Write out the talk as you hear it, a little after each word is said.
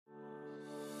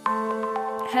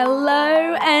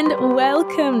Hello and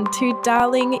welcome to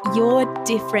Darling, You're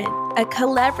Different, a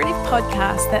collaborative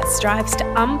podcast that strives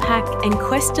to unpack and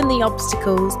question the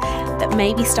obstacles that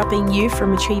may be stopping you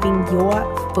from achieving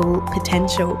your full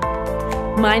potential.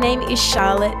 My name is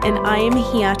Charlotte and I am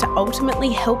here to ultimately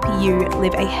help you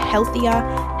live a healthier,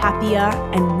 happier,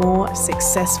 and more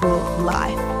successful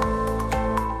life.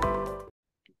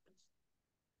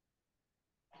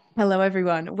 Hello,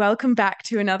 everyone. Welcome back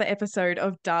to another episode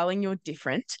of Darling, You're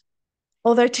Different.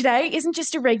 Although today isn't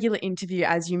just a regular interview,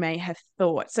 as you may have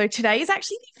thought. So today is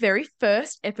actually the very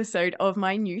first episode of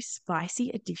my new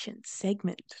Spicy Edition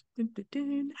segment. Dun, dun,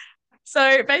 dun.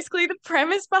 So basically the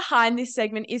premise behind this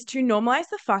segment is to normalize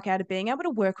the fuck out of being able to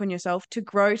work on yourself, to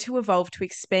grow, to evolve, to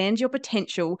expand your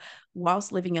potential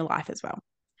whilst living your life as well.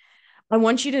 I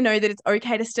want you to know that it's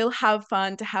okay to still have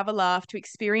fun, to have a laugh, to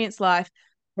experience life,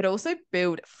 but also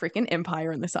build a freaking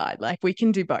empire on the side. Like we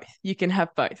can do both. You can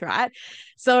have both, right?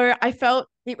 So I felt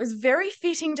it was very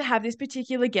fitting to have this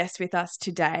particular guest with us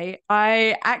today.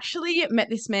 I actually met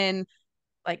this man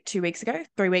like 2 weeks ago,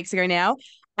 3 weeks ago now,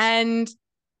 and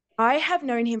I have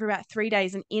known him for about 3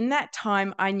 days. And in that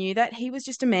time, I knew that he was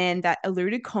just a man that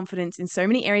eluded confidence in so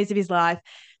many areas of his life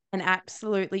and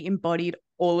absolutely embodied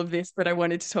all of this that I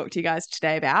wanted to talk to you guys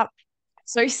today about.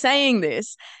 So saying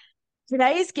this,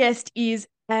 today's guest is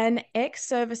an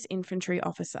ex-service infantry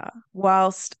officer,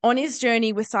 whilst on his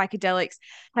journey with psychedelics,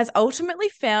 has ultimately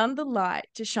found the light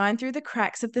to shine through the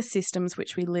cracks of the systems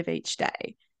which we live each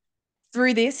day.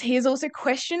 Through this, he has also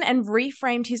questioned and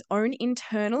reframed his own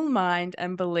internal mind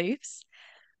and beliefs.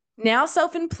 Now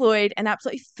self-employed and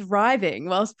absolutely thriving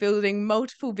whilst building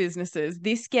multiple businesses,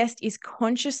 this guest is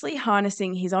consciously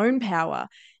harnessing his own power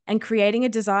and creating a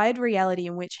desired reality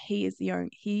in which he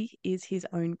is his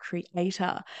own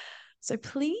creator. So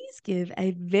please give a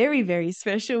very, very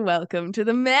special welcome to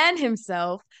the man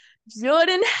himself,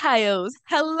 Jordan Hales.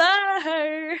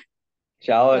 Hello.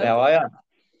 Charlotte, how are you?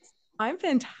 I'm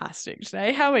fantastic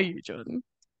today. How are you, Jordan?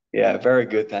 Yeah, very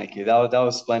good, thank you. That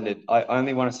was splendid. I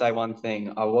only want to say one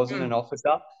thing. I wasn't Mm. an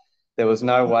officer. There was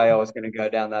no way I was going to go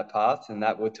down that path, and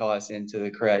that would tie us into the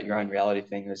create your own reality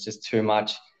thing. There's just too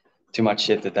much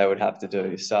shit that they would have to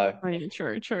do. So, Oh, yeah,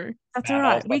 true, true. That's all man, that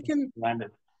right. was We fucking can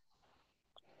splendid.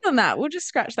 on that. We'll just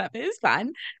scratch that bit. It's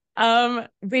fine.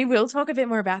 We will talk a bit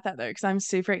more about that though, because I'm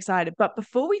super excited. But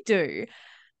before we do,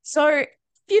 so if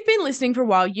you've been listening for a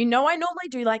while, you know I normally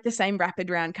do like the same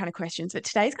rapid round kind of questions, but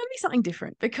today's going to be something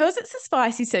different because it's a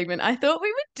spicy segment. I thought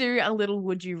we would do a little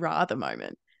would you rather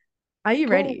moment. Are you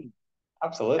Cool. ready? All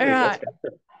Absolutely. Let's right. go.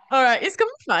 All right. It's going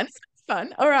to be fun. It's gonna be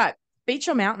fun. All right. Beach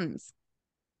or mountains?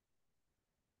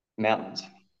 Mountains.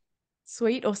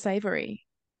 Sweet or savory?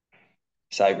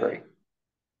 Savory.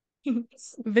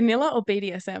 Vanilla or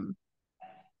BDSM?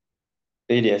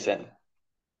 BDSM.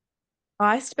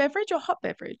 Iced beverage or hot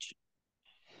beverage?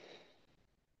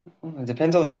 It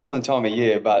depends on the time of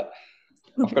year, but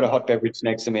I've got a hot beverage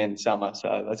next to me in summer,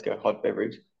 so let's go hot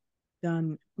beverage.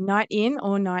 Done. Night in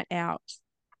or night out?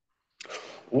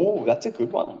 Oh, that's a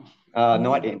good one.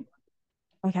 Night Mm. in.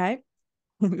 Okay.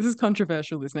 This is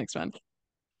controversial, this next one.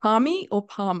 Palmy or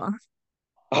Palmer?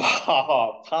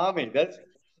 Oh, palmy. There's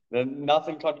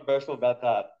nothing controversial about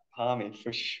that. Palmy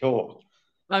for sure.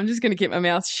 I'm just going to keep my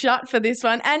mouth shut for this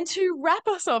one. And to wrap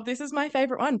us off, this is my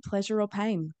favorite one, pleasure or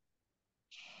pain?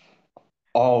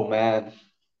 Oh man.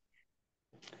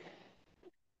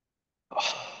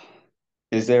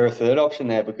 Is there a third option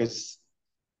there? Because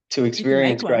to You can make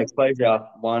experience one. great pleasure,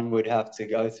 one would have to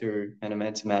go through an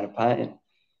immense amount of pain.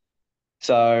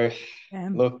 So,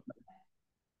 Damn. look,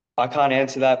 I can't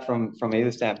answer that from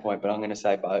either standpoint, but I'm going to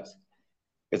say both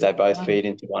because they both Done. feed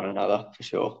into one another for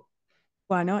sure.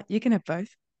 Why not? You can have both.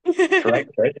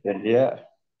 Correct question. Yeah.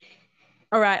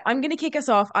 All right, I'm going to kick us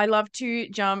off. I love to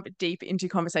jump deep into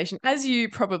conversation. As you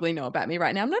probably know about me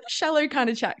right now, I'm not a shallow kind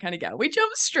of chat kind of girl. We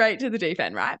jump straight to the deep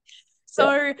end, right? Yeah.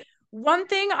 So, one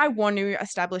thing I want to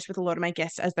establish with a lot of my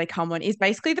guests as they come on is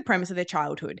basically the premise of their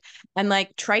childhood and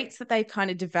like traits that they've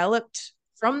kind of developed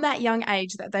from that young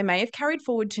age that they may have carried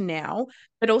forward to now,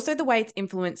 but also the way it's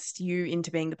influenced you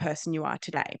into being the person you are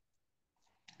today.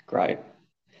 Great.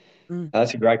 Mm.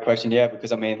 That's a great question. Yeah,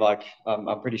 because I mean, like,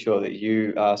 I'm pretty sure that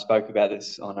you spoke about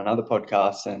this on another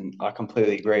podcast, and I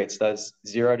completely agree. It's those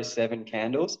 0 to 7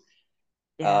 candles.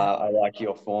 Yeah. I like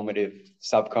your formative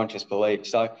subconscious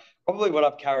beliefs. So probably what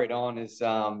I've carried on is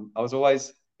I was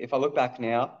always, if I look back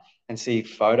now and see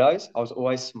photos, I was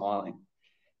always smiling.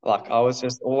 Like I was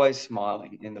just always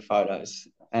smiling in the photos,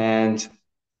 and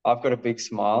I've got a big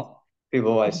smile.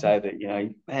 People always say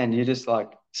that, man, you just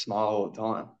like smile all the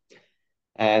time.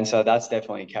 And so that's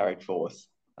definitely carried forth.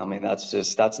 I mean,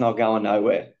 that's not going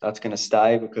nowhere. That's going to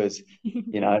stay because,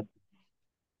 you know,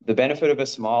 the benefit of a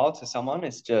smile to someone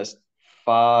is just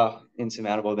far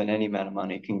insurmountable than any amount of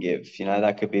money can give. You know,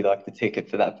 that could be like the ticket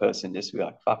for that person just to be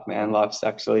like, fuck, man, life's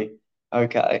actually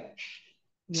okay.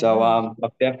 So Yeah.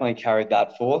 I've definitely carried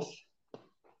that forth.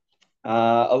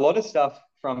 A lot of stuff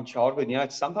from childhood, you know,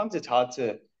 sometimes it's hard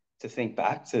to think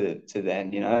back to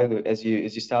then, you know, as you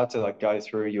start to like go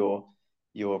through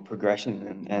your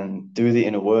progression and do the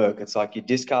inner work, it's like you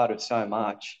discarded so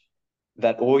much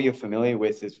that all you're familiar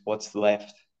with is what's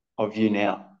left of you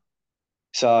now.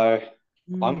 So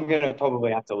I'm Mm. gonna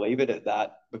probably have to leave it at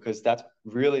that because that's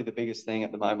really the biggest thing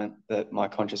at the moment that my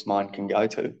conscious mind can go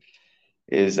to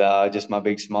is just my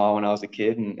big smile when I was a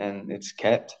kid, and it's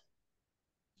kept.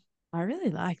 I really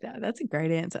like that. That's a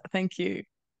great answer. Thank you.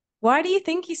 Why do you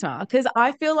think you smile? Because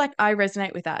I feel like I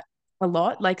resonate with that a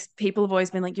lot. Like people have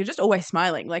always been like, you're just always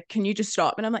smiling. Like, can you just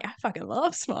stop? And I'm like, I fucking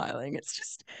love smiling.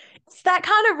 It's that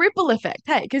kind of ripple effect.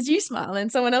 Hey, because you smile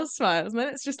and someone else smiles. And then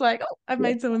it's just like, oh, I've Yeah.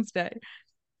 made someone's day.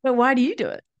 But why do you do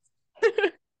it?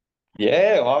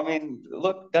 Yeah, well, I mean,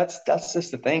 look, that's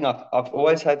just the thing. I've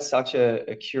always had such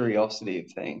a curiosity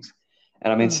of things,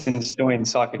 and I mean, Mm. since doing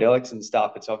psychedelics and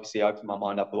stuff, it's obviously opened my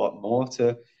mind up a lot more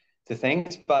to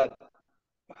things. But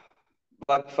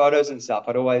like photos and stuff,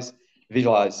 I'd always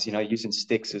visualize, you know, using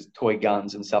sticks as toy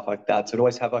guns and stuff like that. So I'd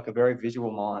always have like a very visual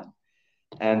mind.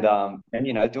 Yeah. And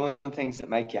you know, doing things that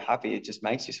make you happy, it just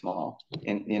makes you smile.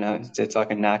 And you know, it's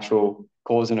like a natural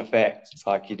cause and effect. It's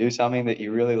like you do something that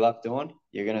you really love doing,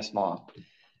 you're gonna smile.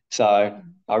 So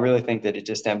I really think that it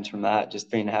just stems from that, just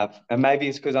being have, and maybe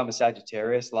it's because I'm a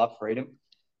Sagittarius, love freedom.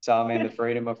 So I mean, the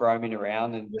freedom of roaming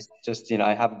around and just you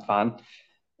know having fun.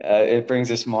 It brings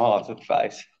a smile to the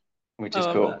face, which I is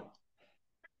love that. cool.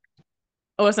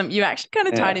 Awesome. You actually kind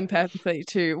of tied Yeah. in perfectly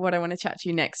to what I want to chat to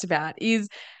you next about is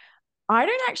I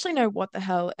don't actually know what the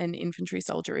hell an infantry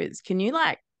soldier is. Can you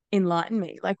like enlighten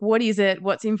me? Like, what is it?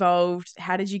 What's involved?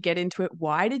 How did you get into it?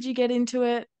 Why did you get into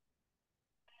it?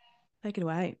 Take it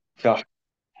away. Gosh,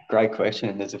 great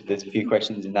question. There's a few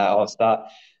questions in that. I'll start.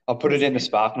 I'll put it in the Awesome.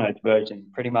 Spark Notes version.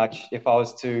 Pretty much, if I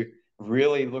was to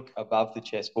really look above the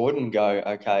chessboard and go,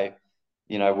 okay,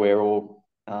 you know, we're all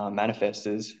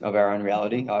manifestors of our own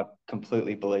reality. I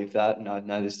completely believe that, and I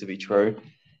know this to be true.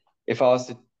 If I was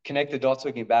to connect the dots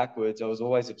looking backwards, I was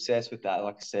always obsessed with that.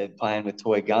 Like I said, playing with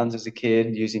toy guns as a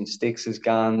kid, using sticks as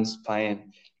guns,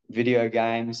 playing video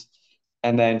games.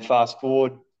 And then fast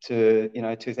forward to, you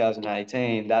know,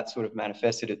 2018, that sort of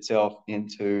manifested itself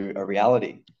into a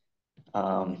reality.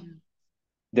 Um, Yeah.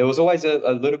 there was always a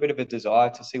little bit of a desire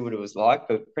to see what it was like,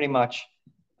 but pretty much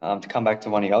to come back to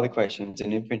one of the other questions,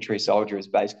 an infantry soldier is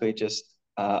basically just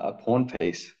a pawn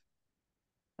piece.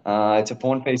 It's a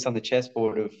pawn piece on the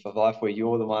chessboard of life where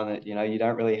you're the one that, you know, you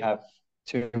don't really have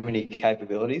too many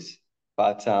capabilities,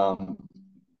 but,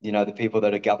 you know, the people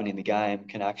that are governing the game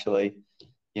can actually,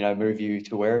 you know, move you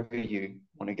to wherever you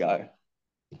want to go.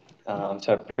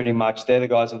 So pretty much they're the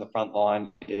guys on the front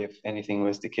line if anything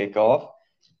was to kick off.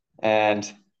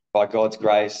 And by God's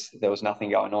grace, there was nothing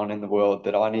going on in the world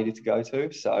that I needed to go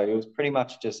to. So it was pretty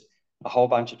much just a whole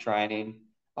bunch of training,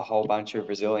 a whole bunch of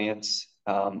resilience,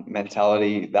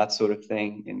 mentality, that sort of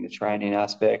thing in the training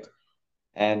aspect.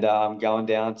 And going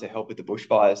down to help with the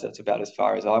bushfires, that's about as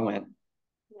far as I went,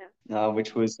 Yeah.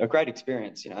 which was a great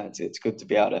experience. You know, it's good to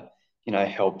be able to, you know,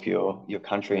 help your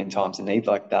country in times of need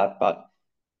like that. But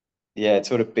yeah, it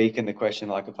sort of beacon the question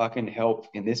like, if I can help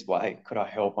in this way, could I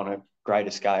help on a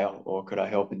greater scale or could I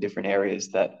help in different areas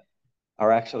that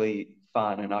are actually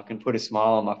fun and I can put a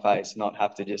smile on my face, not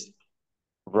have to just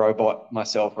robot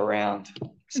myself around.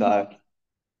 So,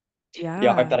 yeah, I hope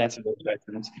Yeah. that answers those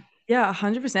questions. Yeah,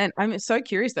 100%. I'm so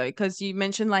curious though, because you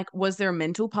mentioned like, was there a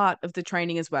mental part of the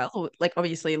training as well? Or, like,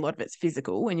 obviously, a lot of it's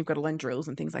physical and you've got to learn drills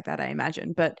and things like that, I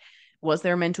imagine. But was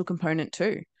there a mental component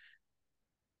too?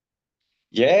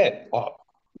 Yeah, oh,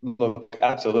 look,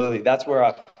 absolutely. That's where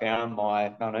I found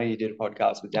my, I know you did a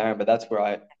podcast with Darren, but that's where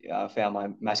I found my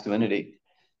masculinity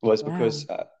was Yeah. because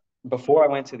before I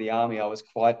went to the army, I was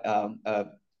quite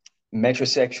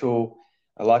metrosexual.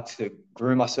 I liked to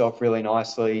groom myself really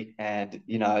nicely, and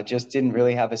you know, I just didn't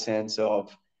really have a sense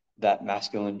of that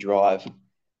masculine drive.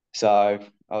 So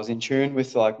I was in tune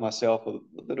with like myself a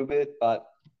little bit, but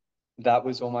that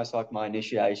was almost like my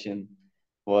initiation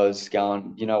was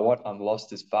going, you know what, I'm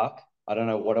lost as fuck. I don't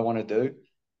know what I want to do,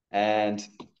 and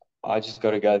I just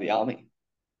got to go to the army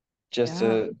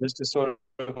Yeah. just to sort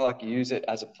of like use it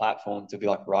as a platform to be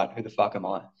like, right, who the fuck am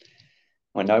I?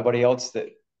 When nobody else that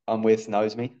I'm with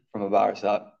knows me from a bar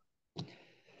up.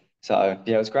 So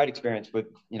yeah, it was a great experience. With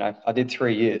you know, I did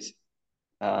 3 years.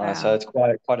 So Wow. it's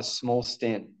quite a small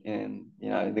stint in,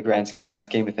 the grand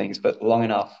scheme of things, but long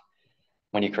enough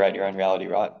when you create your own reality,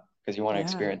 right? Because you want to Yeah.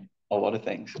 experience a lot of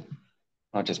things,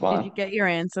 not just Did you one. get your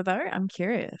answer though? I'm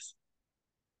curious.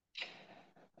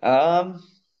 Um,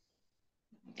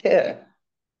 yeah,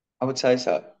 I would say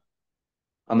so.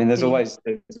 I mean, Did you?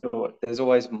 there's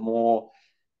always more.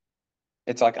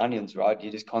 It's like onions, right?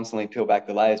 You just constantly peel back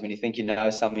the layers. When you think you know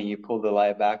something, you pull the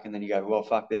layer back, and then you go, "Well,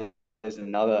 fuck, there's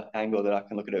another angle that I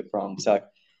can look at it from." So,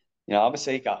 I'm a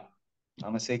seeker.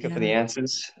 I'm a seeker for the Yeah.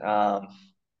 answers. Not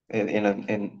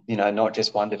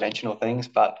just one-dimensional things,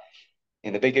 but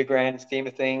in the bigger grand scheme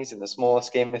of things, in the smaller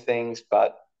scheme of things.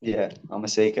 But yeah, I'm a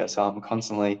seeker, so I'm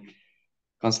constantly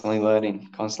learning,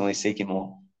 constantly seeking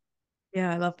more.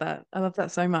 Yeah, I love that. I love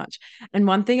that so much. And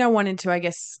one thing I wanted to, I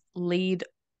guess, lead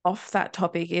off that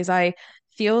topic is I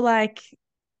feel like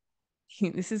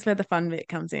this is where the fun bit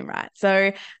comes in, right?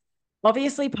 So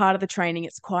obviously part of the training,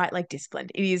 it's quite like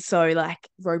disciplined. It is so like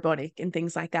robotic and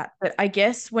things like that. But I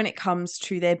guess when it comes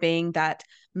to there being that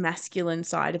masculine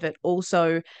side of it,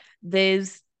 also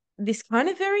there's this kind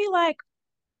of very like,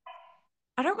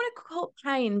 I don't want to call it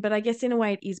pain, but I guess in a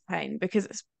way it is pain because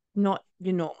it's not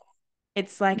your normal.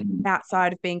 It's like Mm.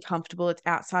 outside of being comfortable, it's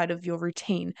outside of your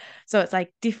routine. So it's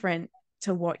like different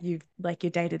to what you like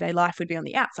your day-to-day life would be on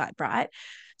the outside, right?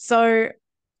 So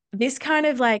this kind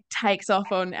of like takes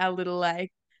off on our little like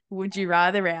would you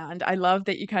rather round. I love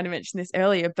that you kind of mentioned this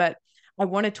earlier, but I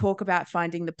want to talk about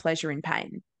finding the pleasure in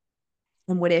pain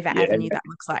and whatever Yeah, avenue that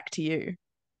looks like to you.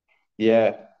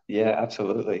 yeah,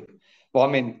 absolutely. Well, I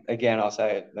mean, again, I'll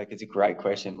say it like it's a great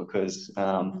question because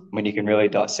Mm. when you can really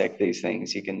dissect these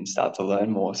things, you can start to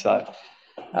learn more. So,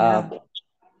 Yeah. um,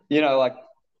 like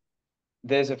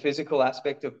there's a physical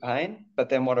aspect of pain, but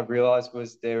then what I realized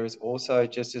was there is also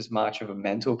just as much of a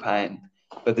mental pain,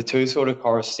 but the two sort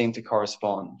of seem to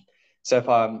correspond. So if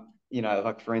I'm,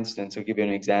 like for instance, I'll give you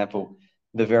an example.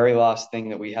 The very last thing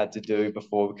that we had to do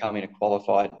before becoming a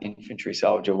qualified infantry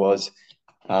soldier was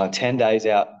 10 days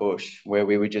out bush where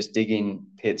we were just digging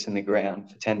pits in the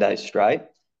ground for 10 days straight.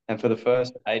 And for the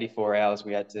first 84 hours,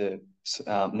 we had to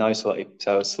no sleep.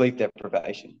 So sleep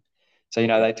deprivation. So,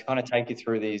 Yeah. they kind of take you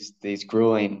through these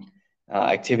grueling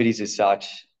activities as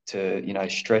such to,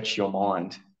 stretch your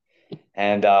mind.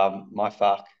 And my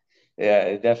fuck, yeah,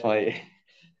 it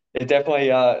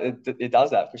does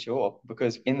that for sure.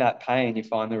 Because in that pain, you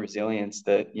find the resilience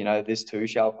that, this too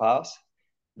shall pass.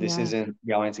 This Yeah. isn't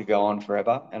going to go on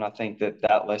forever. And I think that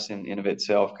that lesson in of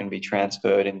itself can be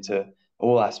transferred into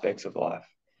all aspects of life,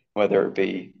 whether it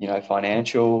be,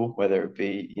 financial, whether it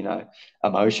be,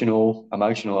 emotional.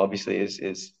 Emotional obviously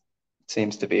is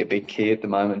seems to be a big key at the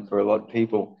moment for a lot of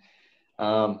people.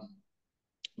 Um,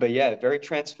 but yeah, very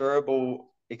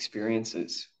transferable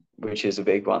experiences, which is a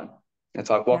big one. It's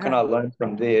like, what can Yeah. I learn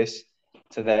from this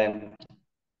to then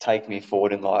take me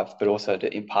forward in life, but also to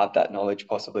impart that knowledge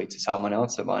possibly to someone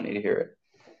else that might need to hear it.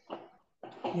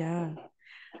 Yeah.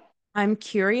 I'm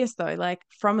curious though, like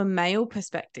from a male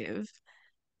perspective,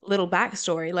 little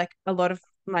backstory, like a lot of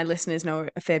my listeners know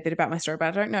a fair bit about my story, but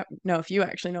I don't know if you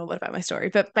actually know a lot about my story.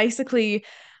 But basically,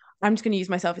 I'm just going to use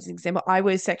myself as an example. I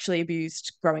was sexually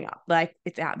abused growing up. Like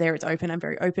it's out there, it's open. I'm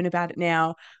very open about it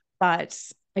now. But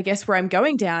I guess where I'm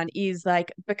going down is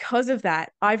like because of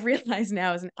that, I've realized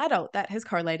now as an adult that has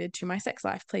correlated to my sex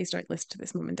life. Please don't listen to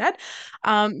this, mom and dad.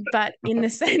 But in the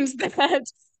sense that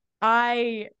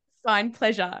I find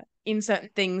pleasure in certain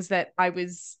things that I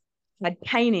was had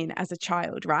pain in as a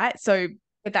child, right? So,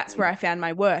 but that's where I found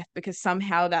my worth because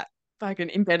somehow that fucking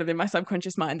embedded in my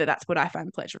subconscious mind that that's what I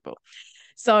find pleasurable.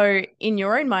 So, in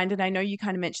your own mind, and I know you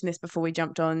kind of mentioned this before we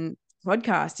jumped on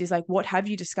podcast, is like, what have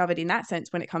you discovered in that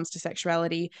sense when it comes to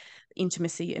sexuality,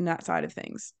 intimacy, and that side of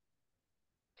things?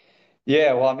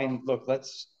 Yeah, well, I mean, look,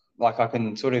 I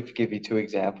can sort of give you two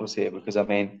examples here because I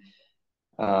mean,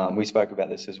 we spoke about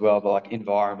this as well, but like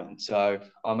environment. So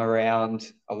I'm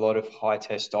around a lot of high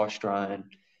testosterone,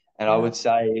 and I Yeah, would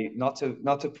say not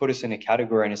to put us in a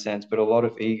category in a sense, but a lot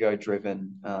of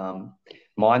ego-driven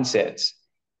mindsets.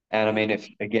 And I yeah,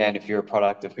 mean, if you're a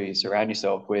product of who you surround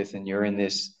yourself with, and you're in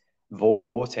this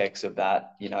vortex of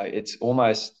that, it's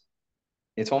almost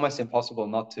impossible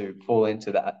not to fall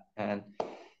into that. And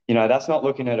that's not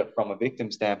looking at it from a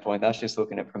victim standpoint. That's just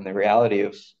looking at it from the reality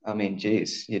of, I mean,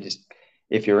 geez,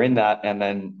 if you're in that, and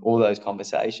then all those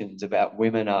conversations about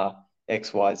women are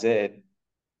X, Y, Z,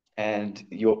 and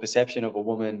your perception of a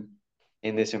woman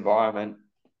in this environment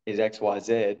is X, Y,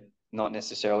 Z, not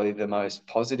necessarily the most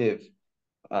positive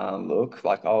look.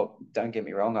 Like, oh, don't get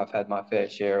me wrong, I've had my fair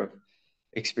share of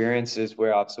experiences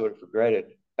where I've sort of regretted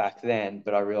back then,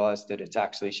 but I realized that it's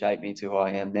actually shaped me to who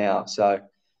I am now. So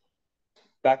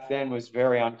back then was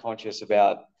very unconscious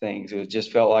about things. It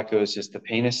just felt like it was just the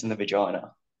penis and the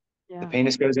vagina. The Yeah.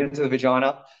 penis goes into the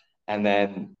vagina, and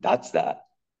then that's that.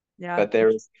 Yeah. But there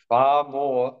is far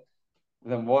more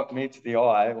than what meets the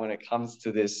eye when it comes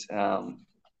to this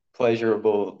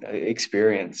pleasurable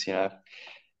experience, you know.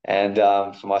 And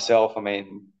for myself, I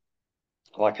mean,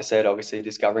 like I said, obviously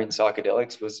discovering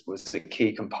psychedelics was a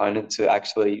key component to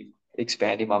actually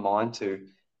expanding my mind to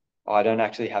I don't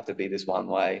actually have to be this one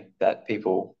way that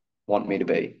people want me to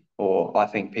be, or I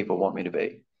think people want me to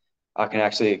be. I can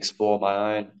actually explore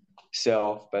my own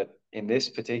self, but in this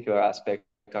particular aspect,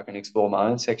 I can explore my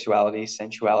own sexuality,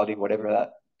 sensuality, whatever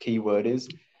that key word is.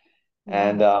 Yeah.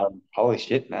 And holy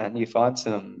shit, man, you find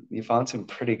some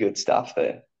pretty good stuff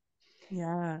there.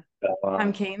 Yeah. So,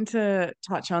 I'm keen to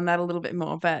touch on that a little bit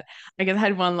more, but I guess I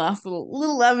had one last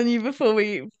little avenue before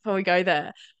we go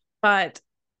there. But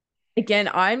again,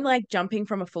 I'm like jumping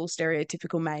from a full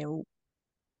stereotypical male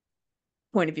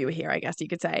point of view here, I guess you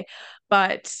could say.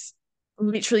 But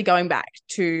literally going back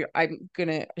to, I'm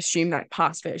gonna assume that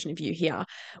past version of you here,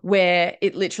 where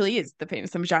it literally is the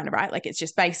penis and vagina, right? Like it's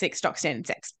just basic stock standard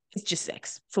sex. It's just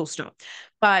sex, full stop.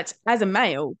 But as a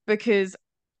male, because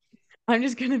I'm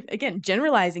just gonna again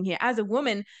generalizing here, as a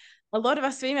woman, a lot of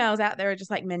us females out there are just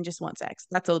like men just want sex.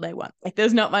 That's all they want. Like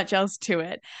there's not much else to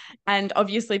it. And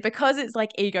obviously, because it's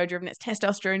like ego driven, it's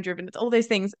testosterone driven, it's all those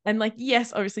things. And like,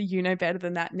 yes, obviously you know better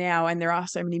than that now. And there are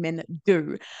so many men that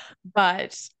do.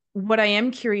 But what I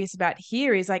am curious about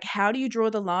here is like, how do you draw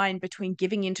the line between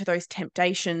giving into those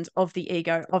temptations of the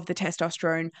ego, of the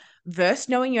testosterone, versus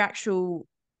knowing your actual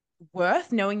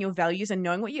worth, knowing your values, and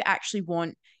knowing what you actually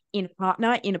want in a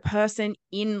partner, in a person,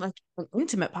 in like an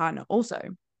intimate partner also.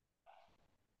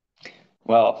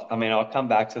 well, I mean, I'll come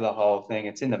back to the whole thing.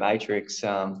 It's in the Matrix,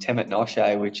 Temet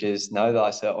Noshe, which is know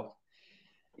thyself.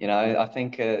 You know, I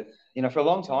think, for a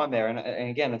long time there, and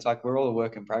again, it's like we're all a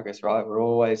work in progress, right? We're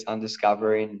always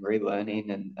undiscovering,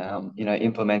 relearning, and,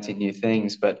 implementing new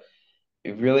things. But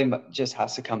it really just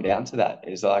has to come down to that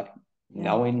is like Yeah.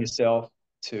 knowing yourself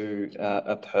to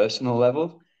a personal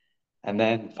level and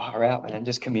then far out, man,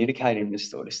 just communicating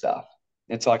this sort of stuff.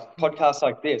 It's like podcasts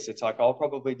like this. It's like I'll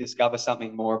probably discover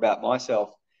something more about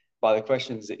myself by the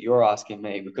questions that you're asking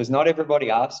me because not everybody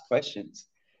asks questions,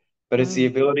 but it's the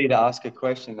Mm, ability to ask a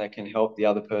question that can help the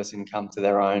other person come to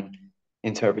their own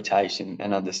interpretation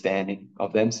and understanding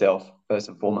of themselves first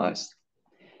and foremost.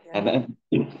 And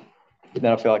yeah. then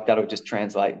I feel like that'll just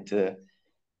translate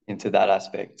into that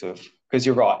aspect of because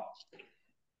you're right.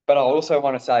 But I also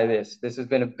want to say this. This has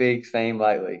been a big theme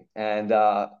lately, and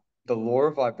the law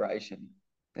of vibration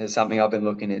is something I've been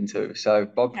looking into. So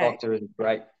Bob Okay. Proctor is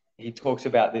great. He talks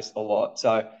about this a lot.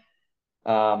 So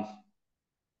um,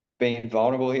 being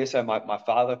vulnerable here. So my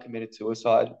father committed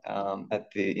suicide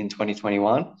in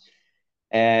 2021,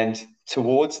 and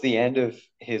towards the end of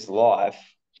his life,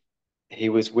 he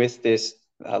was with this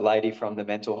lady from the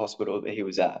mental hospital that he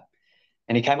was at.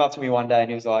 And he came up to me one day and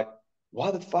he was like,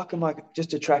 why the fuck am I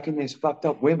just attracting these fucked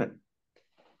up women?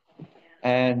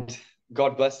 And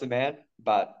God bless the man,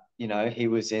 but he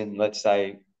was in, let's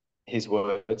say, his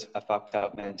words, a fucked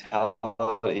up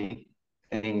mentality.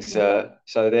 Things, Yeah.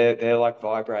 so they're like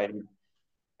vibrating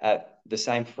at the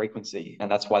same frequency, and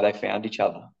that's why they found each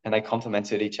other and they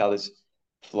complemented each other's,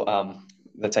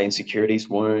 let's say, insecurities,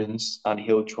 wounds,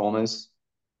 unhealed traumas,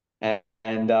 and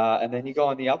then you go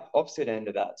on the opposite end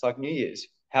of that. It's like New Year's.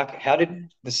 How did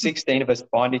the 16 of us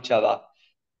find each other,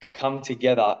 come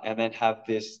together, and then have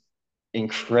this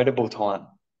incredible time?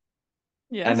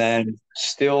 And Yes. then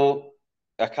still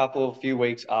few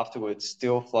weeks afterwards,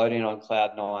 still floating on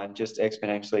cloud nine, just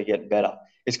exponentially getting better.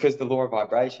 It's because the law of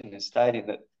vibration is stating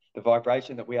that the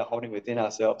vibration that we are holding within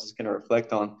ourselves is going to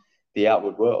reflect on the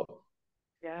outward world.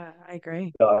 Yeah, I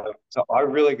agree. So I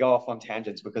really go off on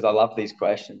tangents because I love these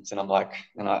questions, and I'm like,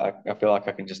 and I feel like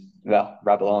I can just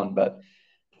rabble on, but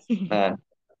man,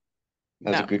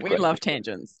 that's a No, good we love question.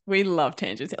 tangents. We love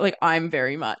tangents. Like I'm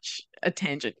very much a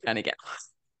tangent kind of gal.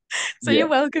 So you're Yeah.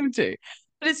 welcome to.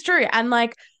 But it's true. And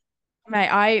like, mate,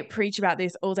 I preach about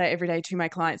this all day, every day to my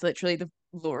clients, literally the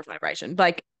law of vibration.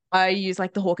 Like I use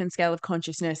like the Hawkins scale of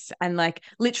consciousness and like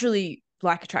literally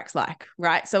like attracts like,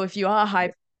 right? So if you are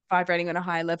high vibrating on a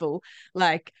high level,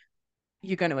 like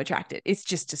you're going to attract it. It's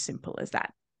just as simple as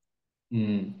that.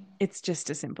 Mm. It's just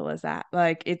as simple as that.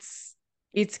 Like it's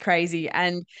crazy.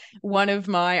 And one of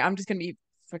my I'm just gonna be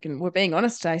fucking we're being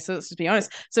honest today, so let's just be honest.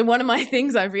 So one of my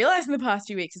things I've realized in the past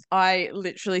few weeks is I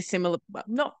literally similar well,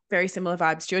 not very similar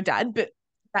vibes to your dad, but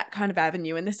that kind of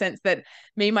avenue in the sense that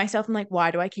me myself, I'm like,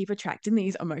 why do I keep attracting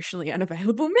these emotionally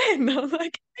unavailable men? I'm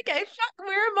like, okay, fuck,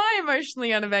 where am I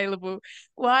emotionally unavailable?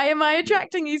 Why am I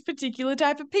attracting these particular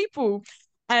type of people?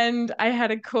 And I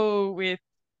had a call with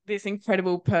this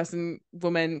incredible person,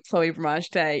 woman, Chloe Bramage,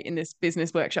 today in this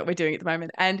business workshop we're doing at the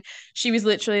moment. And she was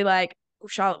literally like, well,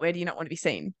 Charlotte, where do you not want to be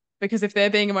seen? Because if they're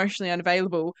being emotionally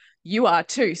unavailable, you are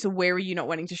too. So where are you not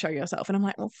wanting to show yourself? And I'm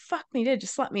like, well, fuck me, dead.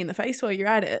 Just slap me in the face while you're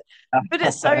at it. But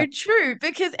it's so true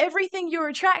because everything you're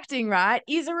attracting, right,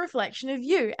 is a reflection of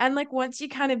you. And like once you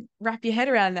kind of wrap your head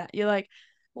around that, you're like,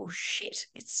 oh shit,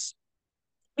 it's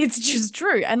just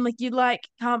true. And like you like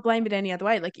can't blame it any other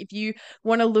way. Like if you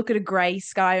want to look at a grey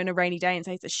sky on a rainy day and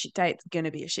say it's a shit day, it's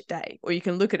gonna be a shit day. Or you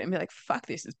can look at it and be like, fuck,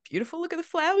 this is beautiful. Look at the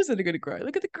flowers that are gonna grow.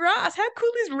 Look at the grass. How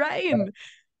cool is rain?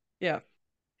 Yeah.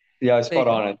 Yeah, There you spot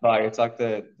go. on. It's like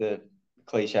the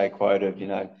cliche quote of, you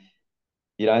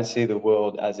don't see the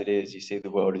world as it is, you see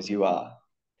the world as you are.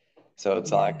 So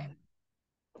it's like Yeah.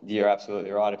 you're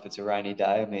absolutely right. If it's a rainy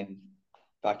day, I mean,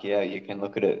 fuck yeah, you can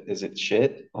look at it. Is it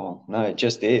shit? Oh no, it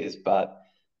just is. But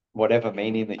whatever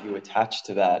meaning that you attach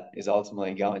to that is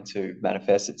ultimately going to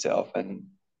manifest itself and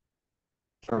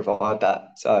provide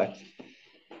that. So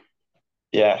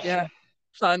yeah, Yeah.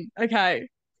 Fun. Okay.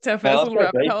 It's our man, first let's little go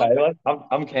rabbit deep, hole. hey.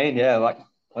 I'm keen. Yeah, like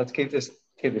let's keep this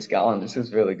going. This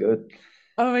is really good.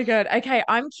 Oh my God. Okay.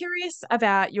 I'm curious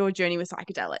about your journey with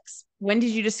psychedelics. When did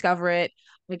you discover it?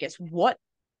 I guess what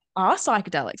are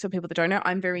psychedelics for people that don't know?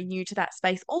 I'm very new to that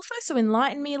space also, so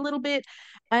enlighten me a little bit.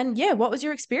 And yeah, what was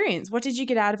your experience? What did you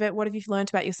get out of it? What have you learned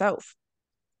about yourself?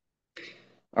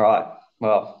 All right.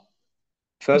 Well,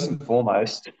 first and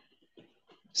foremost,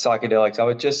 psychedelics. I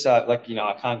would just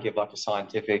I can't give like a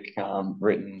scientific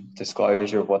written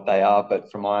disclosure of what they are,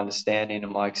 but from my understanding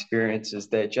and my experiences,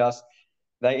 they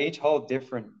each hold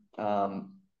different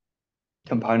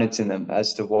components in them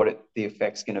as to the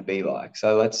effect's going to be like.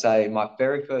 So let's say my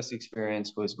very first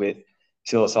experience was with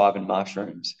psilocybin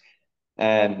mushrooms.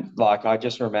 And like I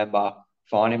just remember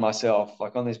finding myself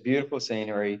like on this beautiful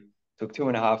scenery, took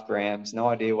 2.5 grams, no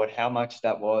idea how much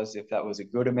that was, if that was a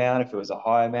good amount, if it was a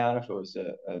high amount, if it was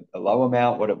a low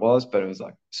amount, what it was, but it was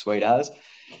like sweet as.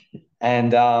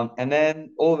 And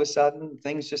then all of a sudden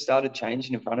things just started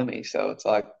changing in front of me. So it's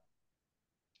like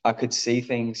I could see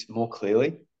things more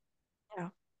clearly. Yeah.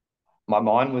 My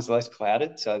mind was less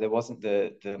clouded, so there wasn't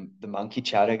the monkey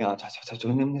chatter going.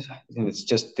 It was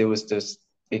just there was this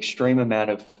extreme amount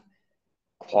of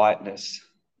quietness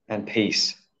and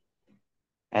peace.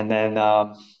 And then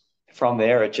from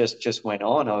there, it just went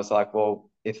on. I was like, well,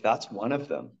 if that's one of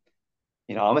them,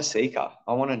 I'm a seeker.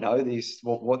 I want to know these.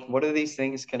 What are these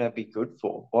things going to be good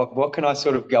for? What can I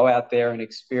sort of go out there and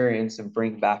experience and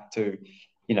bring back to,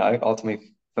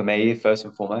 ultimately for me, first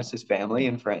and foremost, is family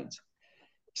and friends.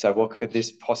 So what could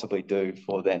this possibly do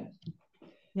for them?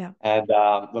 Yeah. And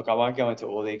look, I won't go into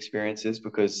all the experiences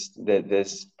because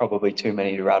there's probably too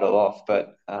many to rattle off.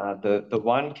 But the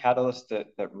one catalyst that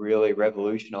really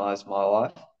revolutionized my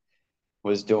life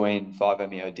was doing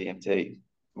 5-MeO DMT,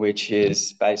 which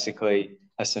is basically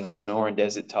a Sonoran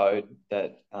desert toad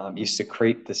that you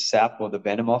secrete the sap or the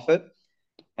venom off it,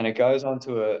 and it goes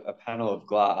onto a panel of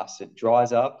glass. It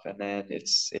dries up, and then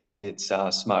it's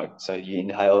smoked. So you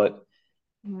inhale it,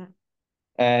 Mhm.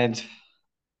 and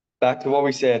back to what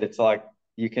we said, it's like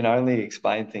you can only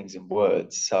explain things in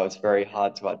words. So it's very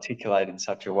hard to articulate in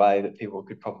such a way that people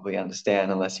could probably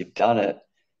understand unless you've done it.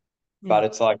 Yeah. But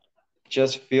it's like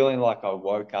just feeling like I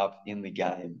woke up in the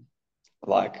game.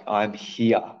 Like I'm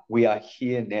here. We are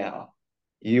here now.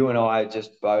 You and I are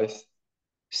just both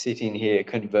sitting here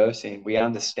conversing. We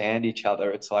understand each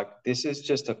other. It's like this is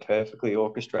just a perfectly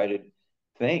orchestrated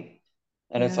thing.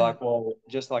 And it's Yeah. like, well,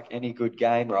 just like any good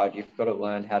game, right? You've got to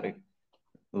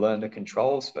learn the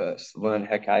controls first. Learn,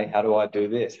 okay, how do I do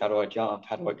this? How do I jump?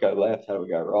 How do I go left? How do I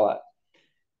go right?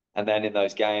 And then in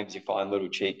those games, you find little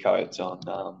cheat codes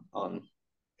on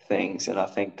things. And I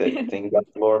think that things like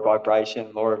law of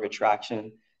vibration, law of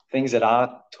attraction, things that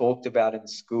aren't talked about in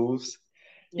schools,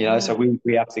 so Yeah.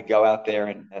 we have to go out there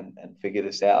and figure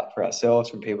this out for ourselves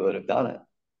from people that have done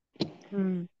it.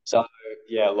 Mm. So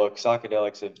yeah, look,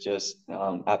 psychedelics have just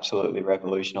absolutely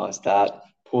revolutionized that,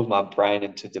 pulled my brain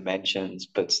into dimensions,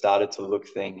 but started to look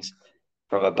things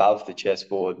from above the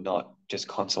chessboard, not just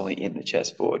constantly in the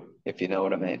chessboard, if you know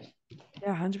what I mean.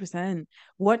 Yeah, 100%.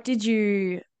 What did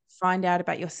you find out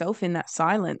about yourself in that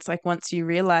silence? Like once you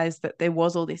realized that there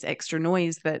was all this extra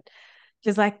noise that,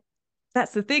 because like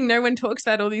that's the thing, no one talks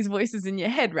about all these voices in your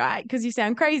head, right? Because you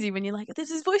sound crazy when you're like, there's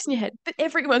this voice in your head, but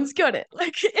everyone's got it.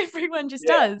 Like everyone just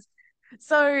Yeah. does.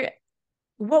 So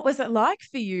what was it like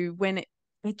for you when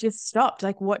it just stopped?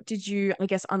 Like, what did you, I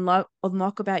guess,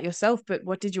 unlock about yourself, but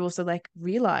what did you also like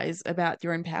realize about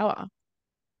your own power?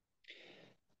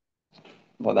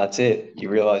 Well, that's it. You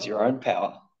realize your own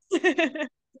power.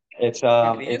 It's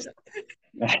Good it's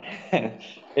answer.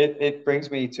 it brings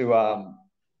me to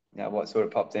what sort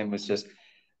of popped in was just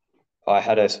I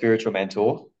had a spiritual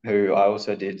mentor who I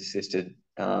also did assisted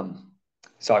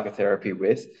psychotherapy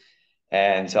with,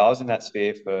 and so I was in that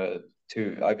sphere for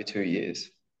over 2 years,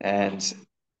 and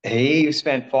he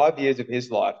spent 5 years of his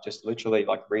life just literally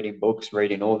like reading books,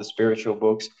 reading all the spiritual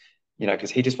books,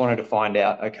 because he just wanted to find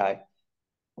out, okay,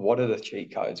 what are the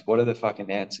cheat codes? What are the fucking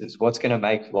answers? What's going to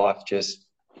make life just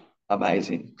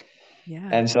amazing? Yeah.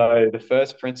 And so the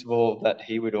first principle that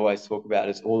he would always talk about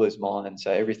is all is mind.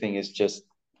 So everything is just,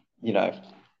 you know,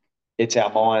 it's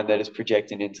our mind that is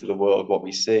projecting into the world what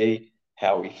we see,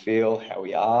 how we feel, how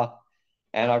we are.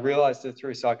 And I realized that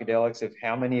through psychedelics of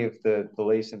how many of the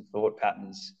beliefs and thought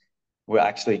patterns were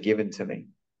actually given to me.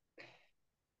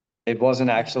 It wasn't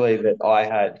actually Yeah. that I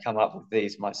had come up with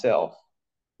these myself.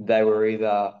 They were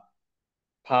either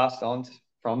passed on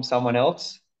from someone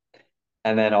else,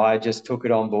 and then I just took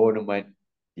it on board and went,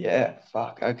 yeah,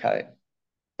 fuck, okay,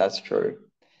 that's true.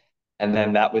 And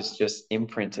then that was just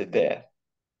imprinted there.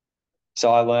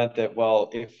 So I learned that,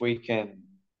 well, if we can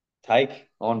take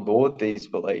on board these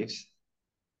beliefs,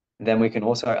 then we can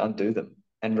also undo them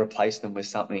and replace them with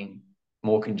something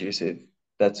more conducive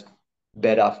that's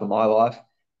better for my life.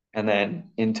 And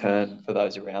then in turn for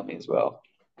those around me as well.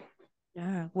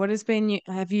 Yeah. What has been,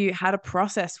 have you had a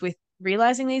process with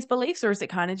realizing these beliefs, or has it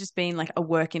kind of just been like a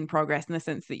work in progress in the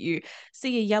sense that you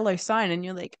see a yellow sign and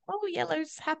you're like, oh,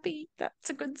 yellow's happy. That's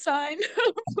a good sign.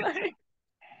 Like,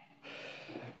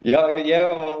 Yeah, yeah.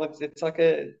 Well, it's like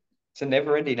it's a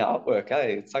never-ending artwork,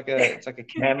 eh? It's like a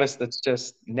canvas that's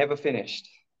just never finished.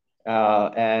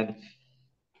 And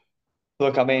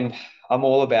look, I mean, I'm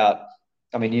all about.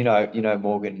 I mean,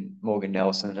 Morgan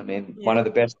Nelson. I mean, one yeah. of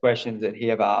the best questions that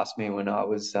he ever asked me when I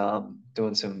was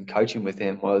doing some coaching with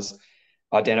him was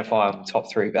identifying top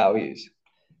three values,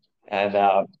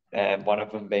 and one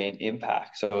of them being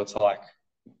impact. So it's like,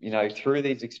 through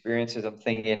these experiences, I'm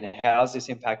thinking, how's this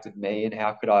impacted me, and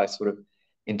how could I sort of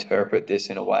interpret this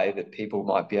in a way that people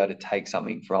might be able to take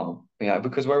something from,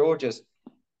 because we're all just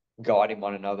guiding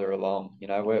one another along.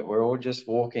 We're all just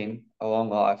walking along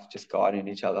life, just guiding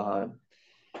each other home.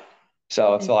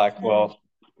 So it's It's, like, well,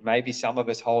 maybe some of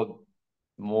us hold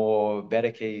more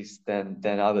better keys than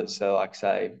others. So like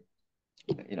say,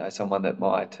 someone that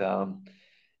might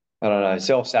I don't know,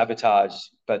 self-sabotage,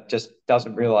 but just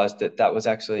doesn't realize that that was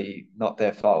actually not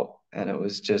their fault. And it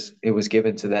was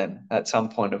given to them at some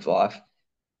point of life.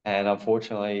 And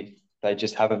unfortunately, they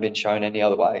just haven't been shown any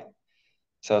other way.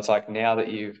 So it's like now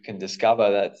that you can discover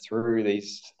that through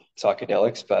these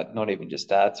psychedelics, but not even just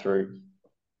that, through,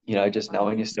 just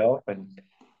knowing yourself and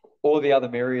all the other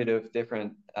myriad of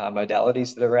different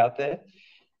modalities that are out there,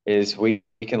 is we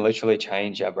can literally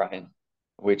change our brain,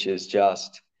 which is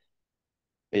just,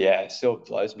 yeah, it still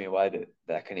blows me away that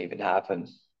that can even happen.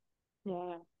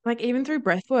 yeah. Like even through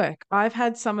breath work, I've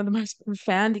had some of the most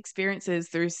profound experiences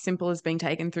through as simple as being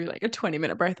taken through like a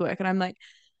 20-minute breath work. And I'm like,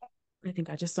 I think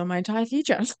I just saw my entire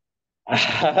future.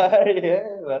 Yeah,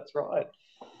 that's right.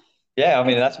 Yeah, I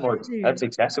mean It's that's so that's true.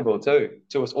 accessible too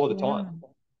to us all the Yeah. time.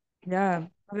 Yeah.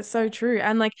 It's so true.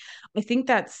 And like, I think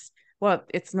that's, well,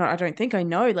 it's not, I don't think I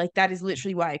know, like, that is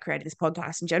literally why I created this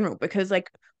podcast in general, because like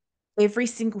every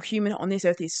single human on this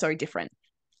earth is so different.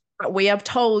 But we are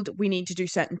told we need to do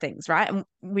certain things, right? And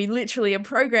we literally are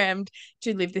programmed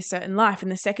to live this certain life.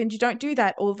 And the second you don't do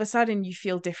that, all of a sudden you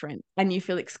feel different and you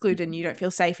feel excluded and you don't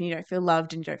feel safe and you don't feel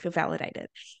loved and you don't feel validated.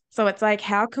 So it's like,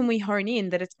 how can we hone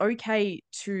in that it's okay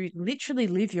to literally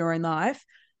live your own life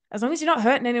as long as you're not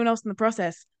hurting anyone else in the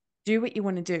process? Do what you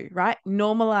want to do, right?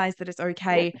 Normalize that it's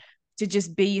okay to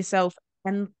just be yourself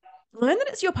and learn that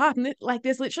it's your path. And like,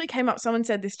 this literally came up, someone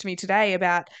said this to me today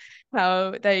about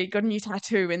how they got a new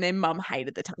tattoo and their mum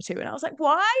hated the tattoo. And I was like,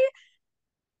 why?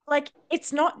 Like,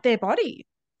 it's not their body.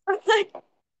 Like,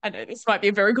 I know this might be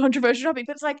a very controversial topic,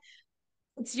 but it's like,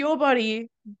 it's your body.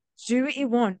 Do what you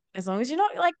want. As long as you're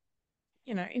not like,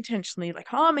 intentionally like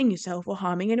harming yourself or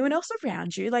harming anyone else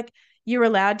around you. Like, you're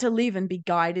allowed to live and be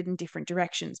guided in different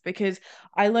directions, because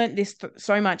I learned this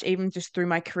so much even just through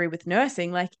my career with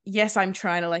nursing. Like, yes, I'm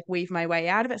trying to like weave my way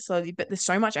out of it slowly, but there's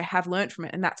so much I have learned from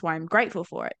it. And that's why I'm grateful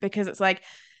for it, because it's like,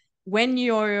 when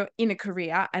you're in a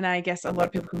career, and I guess a lot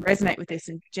of people can resonate with this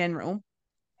in general,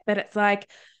 but it's like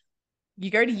you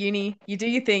go to uni, you do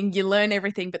your thing, you learn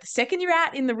everything. But the second you're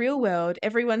out in the real world,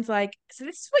 everyone's like, so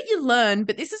this is what you learn,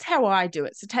 but this is how I do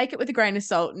it. So take it with a grain of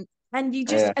salt. And and you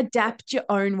just Yeah. adapt your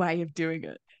own way of doing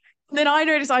it. And then I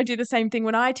notice I do the same thing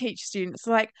when I teach students.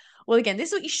 Like, well, again, this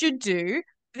is what you should do.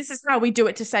 This is how we do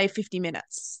it to save 50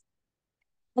 minutes.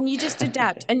 And you just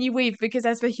adapt and you weave because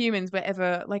as for humans, we're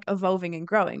ever like evolving and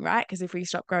growing, right? Because if we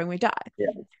stop growing, we die. Yeah.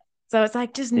 So it's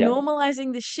like just Yeah.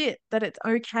 normalizing the shit that it's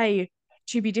okay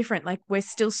to be different. Like we're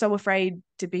still so afraid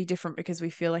to be different because we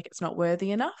feel like it's not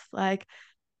worthy enough. Like,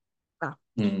 ah,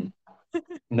 Mm.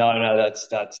 No, no,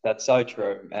 that's so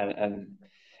true. And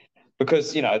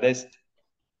because, there's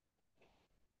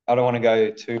I don't want to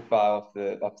go too far off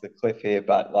the cliff here,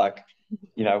 but like,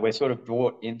 we're sort of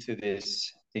brought into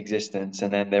this existence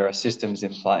and then there are systems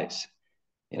in place,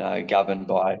 governed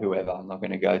by whoever. I'm not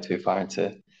going to go too far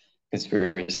into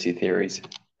conspiracy theories.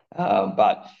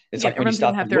 But it's again, like when you everyone's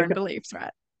going to start to have their look own at, beliefs,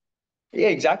 right? yeah,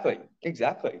 exactly,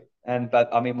 exactly. But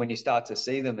I mean, when you start to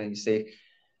see them and you see,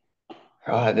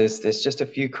 right, there's just a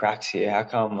few cracks here. How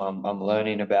come I'm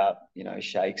learning about,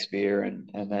 Shakespeare and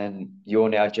then you're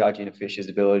now judging a fish's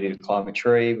ability to climb a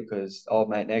tree because the old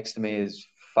mate next to me is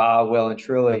far well and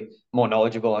truly more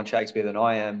knowledgeable on Shakespeare than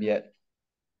I am, yet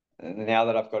now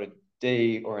that I've got a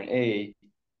D or an E,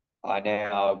 I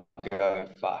now go,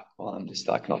 fuck, well, I'm just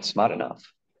like not smart enough.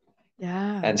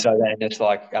 Yeah. And so then it's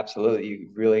like, absolutely, you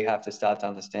really have to start to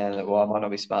understand that, well, I might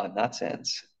not be smart in that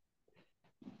sense.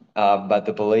 But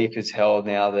the belief is held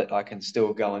now that I can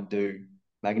still go and do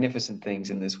magnificent things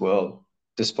in this world,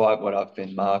 despite what I've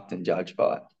been marked and judged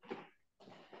by.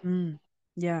 Mm,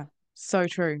 yeah, so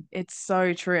true. It's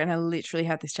so true. And I literally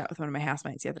had this chat with one of my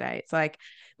housemates the other day. It's like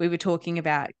we were talking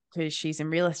about because she's in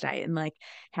real estate and like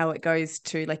how it goes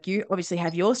to like you obviously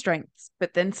have your strengths,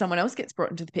 but then someone else gets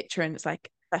brought into the picture and it's like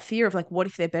a fear of like, what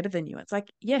if they're better than you? It's like,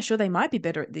 yeah, sure, they might be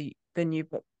better than you,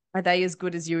 but are they as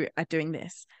good as you at doing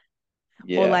this?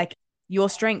 Or Yeah, like your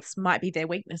strengths might be their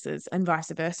weaknesses and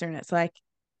vice versa. And it's like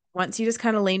once you just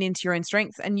kind of lean into your own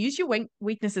strengths and use your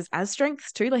weaknesses as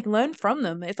strengths too, like learn from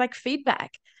them. It's like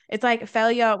feedback. It's like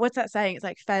failure. What's that saying? It's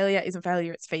like failure isn't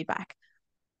failure, it's feedback.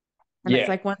 And it's yeah,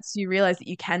 like once you realize that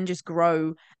you can just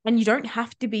grow and you don't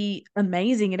have to be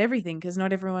amazing at everything because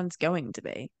not everyone's going to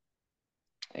be.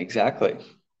 exactly.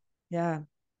 Yeah.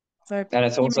 So And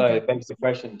it's you make also a it begs the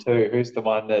question too, who's the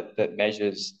one that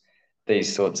measures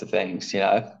these sorts of things,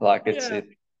 Like yeah.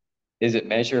 is it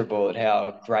measurable at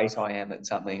how great I am at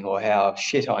something or how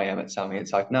shit I am at something?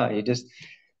 It's like, no,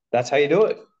 that's how you do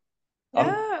it. I'm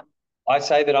Yeah. I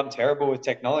say that I'm terrible with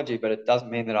technology, but it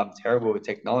doesn't mean that I'm terrible with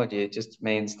technology. It just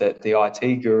means that the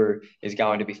IT guru is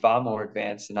going to be far more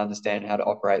advanced and understand how to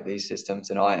operate these systems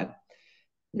than I am.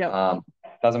 Yep.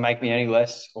 Doesn't make me any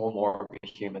less or more of a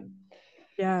human.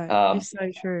 Yeah. Um, It's so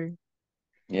true.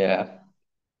 yeah.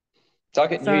 It's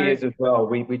like at New So Year's as well.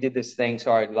 We did this thing.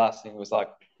 Sorry, the last thing was like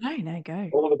no, no,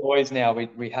 go. all the boys now.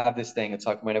 We have this thing. It's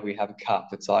like whenever we have a cup,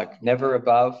 it's like never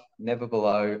above, never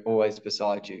below, always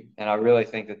beside you. And I really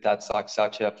think that that's like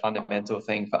such a fundamental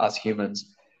thing for us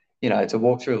humans, to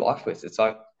walk through life with. It's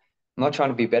like I'm not trying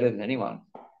to be better than anyone.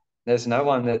 There's no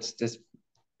one that's just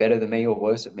better than me or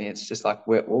worse than me. It's just like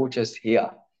we're all just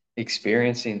here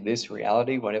experiencing this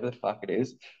reality, whatever the fuck it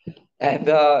is. And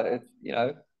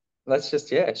let's just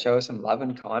show us some love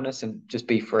and kindness and just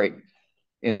be free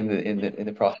in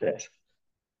the process.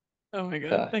 Oh my God,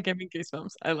 So that gave me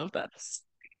goosebumps. I love that.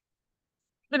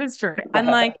 That is true. And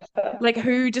like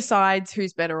who decides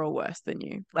who's better or worse than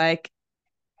you? Like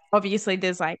obviously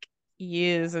there's like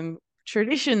years and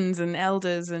traditions and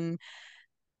elders and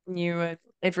new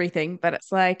everything, but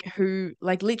it's like who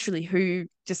like literally who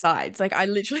decides? Like I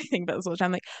literally think about this all the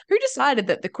time. Like who decided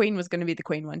that the queen was going to be the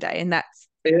queen one day and that's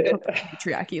toxic yeah,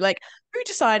 patriarchy? Like who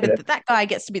decided that that guy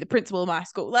gets to be the principal of my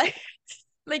school? Like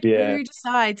yeah, who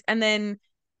decides? And then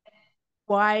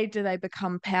why do they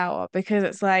become power? Because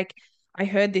it's like I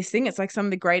heard this thing. It's like some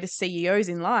of the greatest CEOs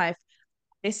in life.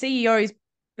 They're CEOs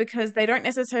because they don't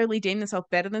necessarily deem themselves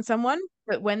better than someone,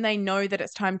 but when they know that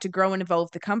it's time to grow and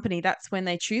evolve the company, that's when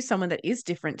they choose someone that is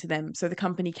different to them, so the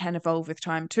company can evolve with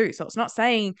time too. So it's not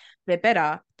saying they're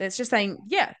better. It's just saying,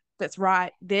 yeah, that's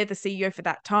right. They're the CEO for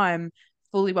that time,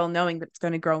 fully well knowing that it's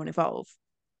going to grow and evolve,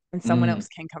 and someone mm, else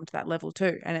can come to that level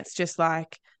too. And it's just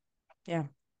like, yeah,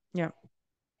 yeah.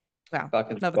 Wow,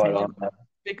 fucking another spot on, tangent. man.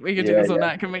 We could do Yeah, this all yeah,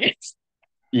 night, can we?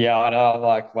 yeah. I know. I'm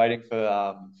like waiting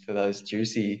for those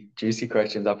juicy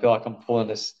questions. I feel like I'm pulling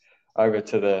this over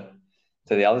to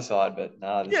the other side, but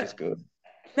nah, this Yeah. is good.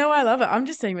 No, I love it. I'm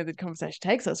just seeing where the conversation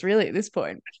takes us, really, at this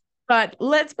point. But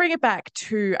let's bring it back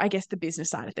to, I guess, the business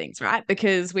side of things, right?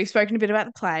 Because we've spoken a bit about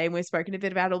the play and we've spoken a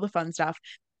bit about all the fun stuff.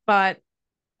 But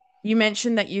You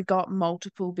mentioned that you've got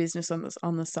multiple business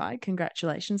on the side.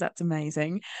 Congratulations, that's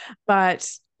amazing. But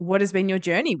what has been your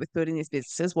journey with building these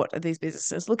businesses? What are these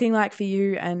businesses looking like for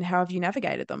you, and how have you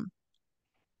navigated them?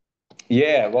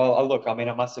 Yeah, well, look, I mean,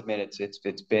 I must admit it's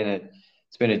been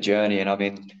a journey, and I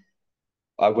mean,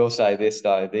 I will say this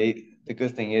though, the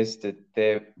good thing is that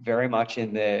they're very much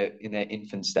in their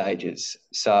infant stages.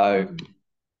 So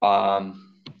Mm. um,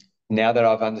 now that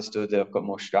I've understood that I've got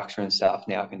more structure and stuff,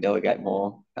 now I can delegate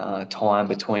more time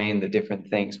between the different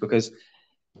things because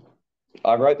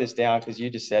I wrote this down because you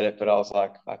just said it, but I was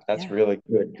like that's Yeah, really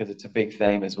good because it's a big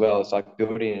theme as well. It's like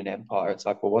building an empire. It's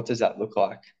like, well, what does that look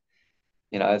like?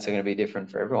 You know, it's going to be different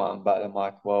for everyone. But I'm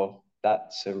like, well,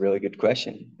 that's a really good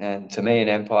question. And to me, an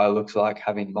empire looks like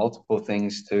having multiple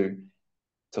things to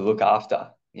look after.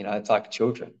 You know, it's like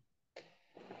children.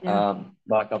 yeah,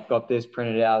 Like I've got this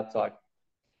printed out. It's like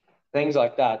things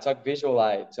like that. It's like visual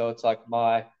aid. So it's like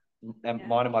my and yeah,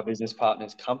 mine and my business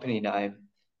partner's company name,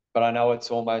 but I know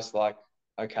it's almost like,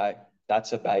 okay,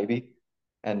 that's a baby.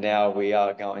 And now we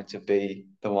are going to be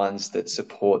the ones that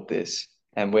support this.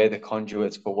 And we're the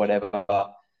conduits for whatever,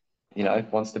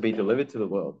 wants to be delivered to the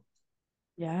world.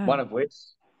 yeah. One of which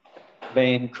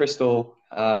being crystal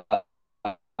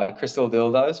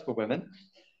dildos for women.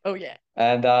 Oh yeah.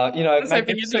 And I was mate,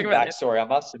 hoping you'd talk interesting about this. backstory, I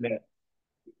must admit.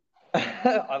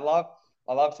 I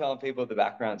love telling people the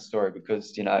background story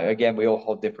because, again, we all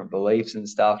hold different beliefs and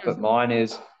stuff, but Mhm. mine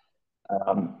is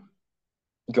um,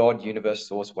 God, universe,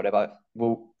 source, whatever,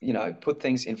 will, put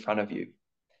things in front of you.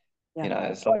 Yeah,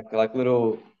 It's like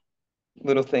little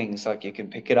things like you can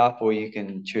pick it up or you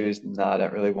can choose, no, I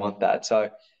don't really want that. So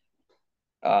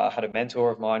I had a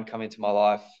mentor of mine come into my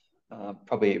life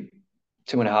probably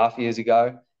 2.5 years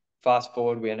ago. Fast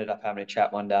forward, we ended up having a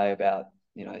chat one day about,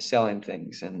 selling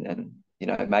things and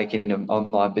making an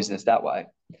online business that way,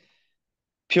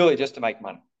 purely just to make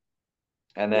money.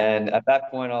 And yeah, then at that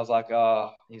point, I was like,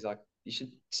 oh, he's like, you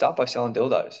should start by selling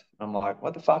dildos. And I'm like,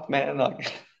 what the fuck, man?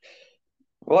 Like,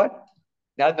 what?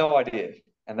 I had no idea.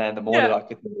 And then the more that yeah. I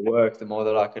could do the work, the more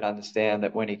that I could understand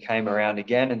that when he came around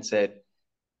again and said,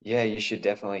 yeah, you should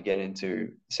definitely get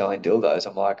into selling dildos.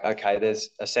 I'm like, okay, there's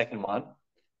a second one.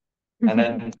 And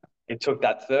then it took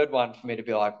that third one for me to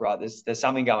be like, right, there's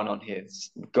something going on here.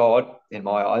 God, in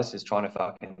my eyes, is trying to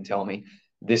fucking tell me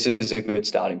this is a good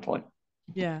starting point.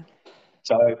 Yeah,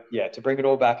 So yeah, to bring it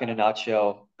all back in a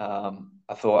nutshell,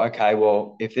 I thought, okay,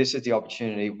 well, if this is the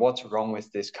opportunity, what's wrong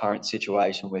with this current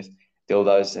situation with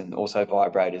dildos and also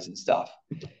vibrators and stuff?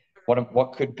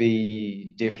 What could be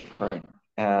different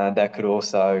that could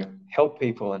also help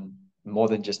people and more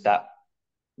than just that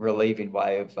relieving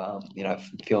way of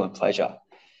feeling pleasure?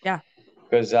 yeah,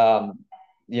 Because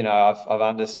I've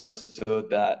understood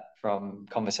that from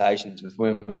conversations with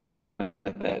women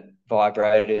that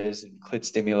vibrators and clit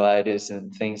stimulators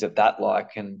and things of that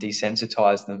like can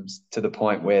desensitize them to the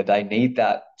point where they need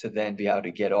that to then be able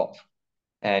to get off.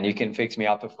 And you can fix me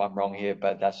up if I'm wrong here,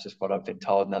 but that's just what I've been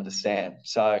told and understand.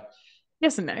 So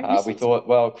yes and no. we thought,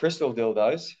 well, crystal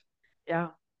dildos. Yeah.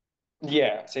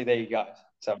 Yeah, see, there you go.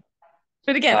 So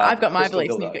But again, I've got my crystal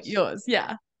beliefs and you've got dildos. yours.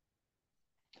 Yeah.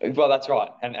 Well, that's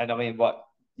right, and I mean, what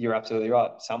you're absolutely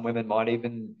right. Some women might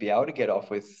even be able to get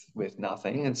off with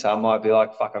nothing, and some might be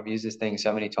like, "Fuck, I've used this thing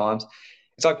so many times."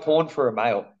 It's like porn for a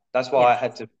male. That's why I Yes.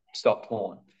 had to stop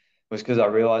porn, was because I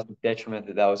realized the detriment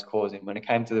that was causing. When it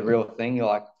came to the real thing, you're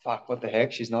like, "Fuck, what the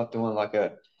heck?" She's not doing like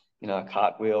a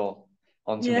cartwheel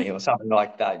onto Yeah. me or something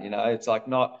like that. It's like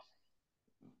not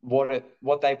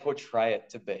what they portray it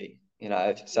to be.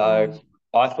 Yeah. So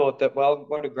I thought that, well,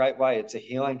 what a great way! It's a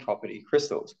healing property,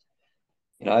 crystals.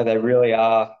 Yeah. They really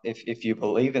are. If you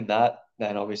believe in that,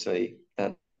 then obviously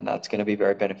then that's going to be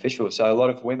very beneficial. So a lot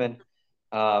of women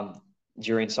um,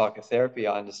 during psychotherapy,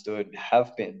 I understood,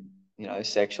 have been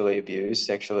sexually abused,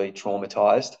 sexually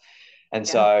traumatized, and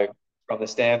Yeah. so from the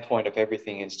standpoint of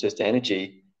everything is just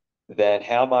energy, then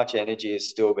how much energy is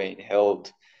still being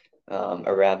held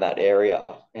around that area,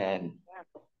 and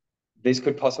this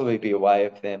could possibly be a way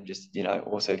of them just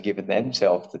also giving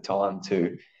themselves the time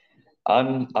to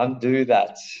undo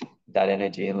that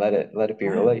energy and let it be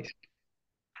Yeah. released.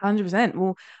 100%.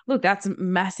 Well, look, that's a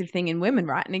massive thing in women,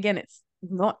 right? And again, it's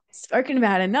not spoken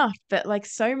about enough, but like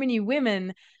so many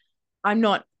women, I'm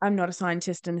not a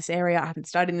scientist in this area. I haven't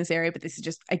studied in this area, but this is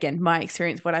just again my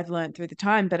experience, what I've learned through the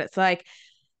time. But it's like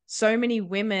so many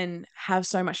women have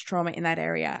so much trauma in that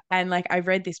area. And like I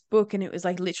read this book and it was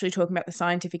like literally talking about the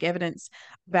scientific evidence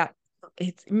about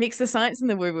it's mix the science and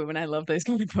the woo woo, and I love those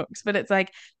kind of books. But it's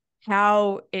like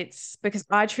how it's because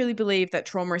I truly believe that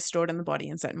trauma is stored in the body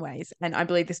in certain ways. And I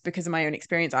believe this because of my own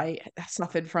experience. I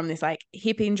suffered from this like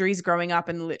hip injuries growing up,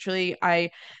 and literally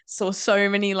I saw so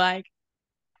many like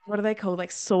what are they called?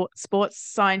 Like sports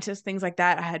scientists, things like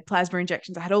that. I had plasma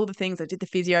injections. I had all the things. I did the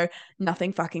physio.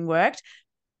 Nothing fucking worked.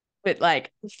 But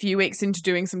like a few weeks into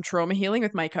doing some trauma healing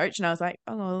with my coach, and I was like,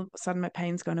 oh, all of a sudden my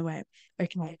pain's gone away.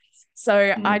 Okay. So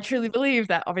I Mm. truly believe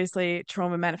that obviously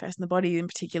trauma manifests in the body in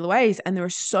particular ways. And there are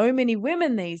so many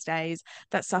women these days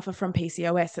that suffer from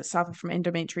PCOS, that suffer from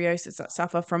endometriosis, that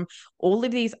suffer from all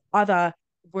of these other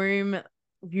womb,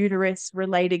 uterus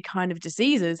related kind of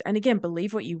diseases. And again,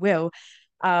 believe what you will.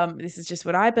 This is just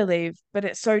what I believe, but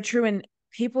it's so true. And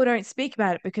people don't speak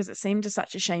about it because it seemed as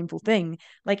such a shameful thing.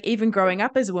 Like even growing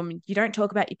up as a woman, you don't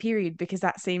talk about your period because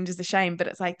that seemed as a shame. But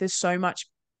it's like there's so much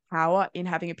power in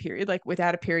having a period. Like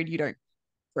without a period, you don't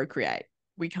procreate.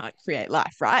 We can't create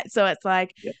life, right? So it's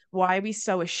like, Yeah. why are we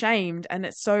so ashamed? And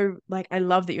it's so like I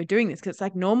love that you're doing this because it's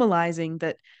like normalizing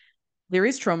that there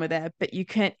is trauma there, but you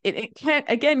can't it can't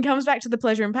again comes back to the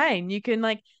pleasure and pain. You can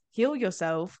like heal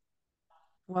yourself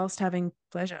whilst having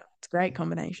pleasure. It's a great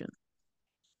combination.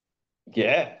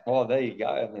 Yeah, well, there you go.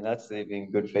 I mean, that's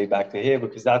even good feedback to hear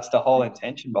because that's the whole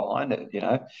intention behind it.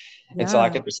 It's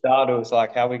like Yeah. at the start, it was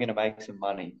like, how are we going to make some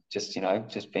money? Just,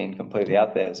 just being completely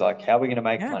out there. It's like, how are we going to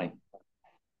make Yeah. money?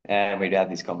 And we'd have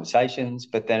these conversations,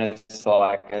 but then it's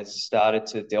like I started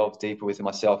to delve deeper within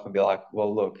myself and be like,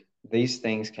 well, look, these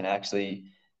things can actually,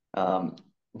 um,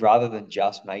 rather than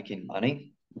just making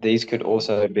money, these could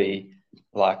also be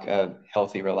like a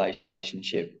healthy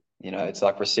relationship. It's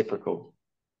like reciprocal.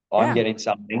 I'm Yeah. getting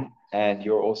something and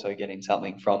you're also getting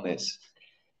something from this.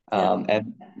 Yeah.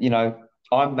 And,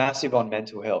 I'm massive on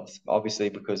mental health, obviously,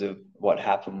 because of what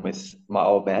happened with my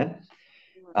old man,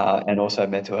 and also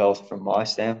mental health from my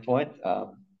standpoint.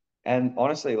 And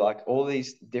honestly, like all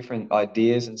these different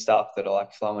ideas and stuff that are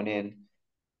like flowing in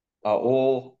are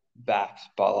all backed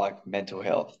by like mental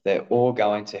health. They're all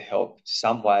going to help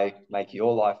some way make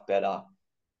your life better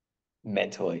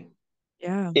mentally,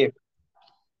 Yeah. if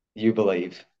you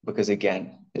believe. Because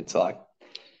again, it's like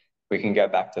we can go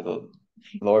back to the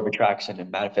law of attraction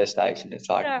and manifestation. It's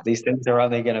like Yeah. these things are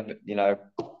only going to,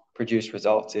 produce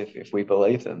results if we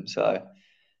believe them. So,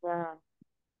 Yeah.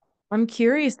 I'm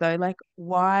curious though, like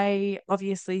why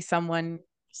obviously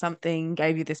something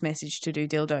gave you this message to do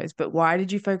dildos, but why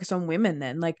did you focus on women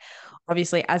then? Like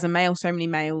obviously as a male, so many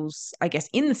males, I guess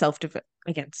in the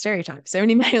again, stereotype, so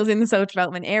many males in the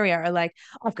self-development area are like,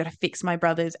 I've got to fix my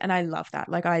brothers. And I love that.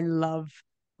 Like I love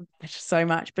it so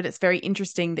much, but it's very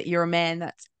interesting that you're a man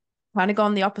that's kind of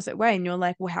gone the opposite way and you're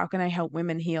like, well, how can I help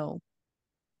women heal?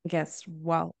 I guess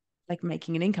while like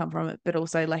making an income from it, but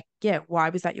also like, yeah, why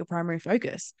was that your primary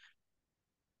focus?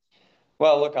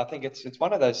 well, look, I think it's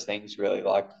one of those things really.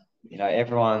 Like,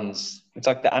 it's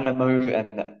like the animu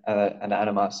and the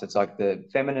animus. It's like the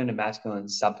feminine and masculine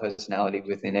subpersonality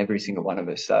within every single one of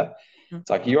us. So Mm. it's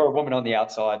like you're a woman on the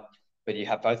outside, but you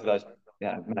have both of those,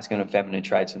 masculine and feminine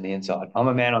traits on the inside. I'm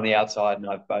a man on the outside, and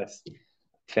I've both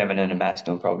feminine and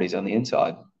masculine properties on the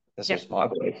inside. That's Yeah. just my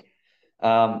belief.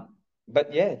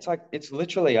 But yeah, it's like it's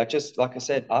literally. I just like I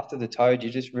said after the toad, you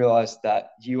just realize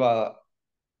that you are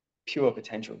pure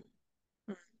potential.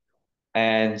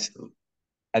 And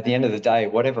at the end of the day,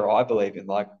 whatever I believe in,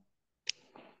 like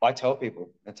I tell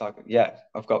people, it's like, yeah,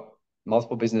 I've got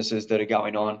multiple businesses that are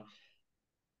going on.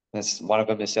 That's one of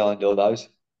them is selling dildos.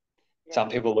 Yeah. Some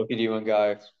people look at you and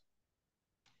go,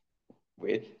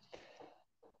 weird.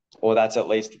 Or that's at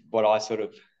least what I sort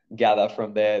of gather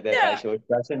from their Yeah. facial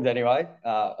expressions anyway,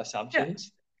 Yeah.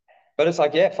 assumptions. But it's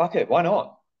like, yeah, fuck it. Why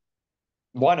not?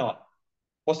 Why not?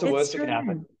 What's the It's worst that can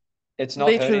happen? true. It's not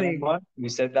hurting Literally. anyone. You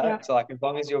said that. Yeah. It's like as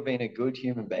long as you're being a good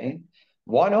human being,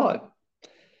 why not?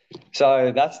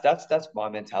 So that's my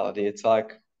mentality. It's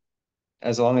like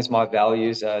as long as my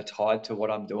values are tied to what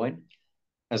I'm doing,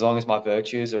 as long as my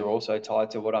virtues are also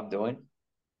tied to what I'm doing,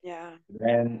 Yeah.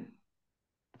 then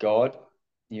God,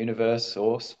 universe,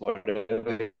 source,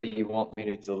 whatever you want me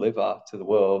to deliver to the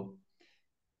world,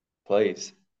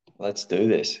 please, let's do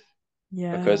this.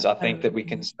 Yeah. Because I I think that love we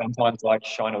can that. sometimes like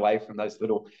shine away from those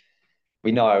little,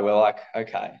 we know we're like,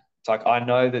 okay, it's like, I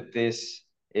know that this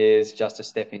is just a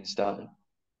stepping stone.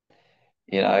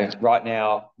 Right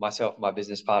now, myself and my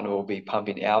business partner will be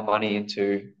pumping our money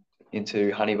into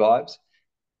Honey Vibes,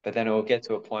 but then it will get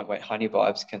to a point where Honey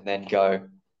Vibes can then go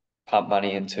pump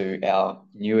money into our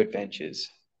new adventures.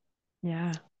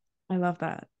 Yeah. I love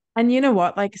that. And you know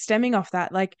what? Like stemming off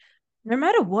that, like no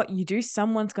matter what you do,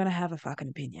 someone's gonna have a fucking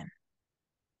opinion.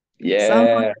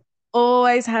 Someone Yeah.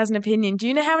 always has an opinion. Do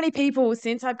you know how many people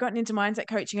since I've gotten into mindset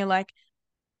coaching are like,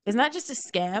 isn't that just a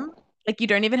scam? Like you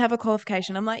don't even have a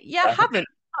qualification. I'm like, yeah, I haven't,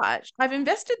 but I've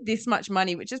invested this much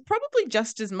money, which is probably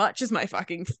just as much as my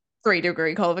fucking 3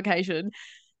 degree qualification.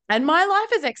 And my life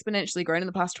has exponentially grown in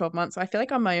the past 12 months. So I feel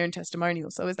like I'm my own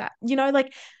testimonial. So is that,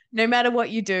 like no matter what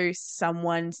you do,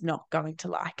 someone's not going to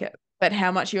like it. But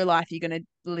how much of your life you're going to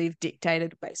live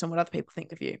dictated based on what other people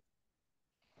think of you.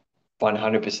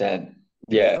 100%. Good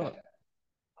Yeah. thought.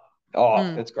 Oh,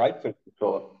 Mm, it's great for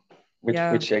thought. Which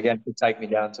yeah. which again could take me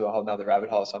down to a whole nother rabbit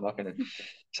hole. So I'm not going to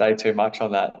say too much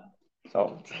on that.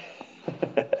 So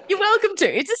You're welcome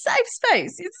to. It's a safe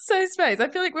space. It's a safe space. I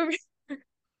feel like we're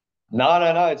no,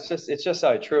 no, no. It's just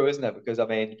so true, isn't it? Because I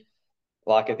mean,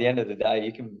 like at the end of the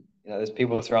day, there's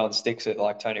people throwing sticks at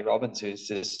like Tony Robbins, who's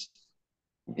just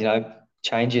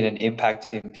changing and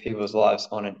impacting people's lives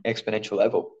on an exponential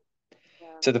level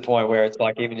to the point where it's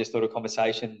like even just little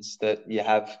conversations that you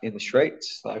have in the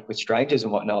streets, like with strangers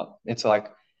and whatnot. It's like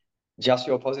just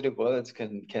your positive words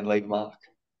can leave a mark.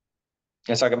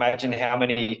 It's like imagine how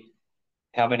many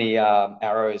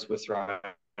arrows were thrown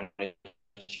at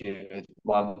you at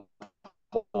one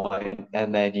point,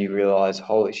 and then you realize,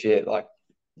 holy shit, like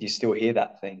you still hear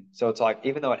that thing. So it's like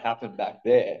even though it happened back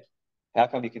there, how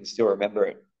come you can still remember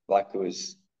it like it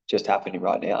was just happening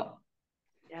right now?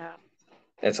 yeah.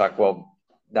 It's like, well,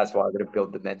 that's why I've got to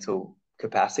build the mental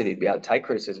capacity to be able to take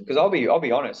criticism. Because I'll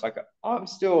be honest, like I'm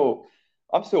still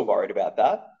worried about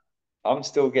that. I'm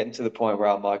still getting to the point where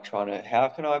I'm like trying to, how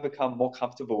can I become more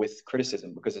comfortable with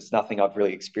criticism? Because it's nothing I've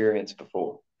really experienced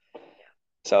before.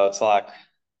 So it's like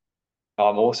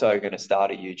I'm also going to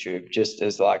start a YouTube just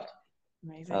as like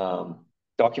Amazing. um,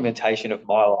 documentation of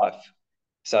my life,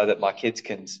 so that my kids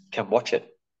can watch it.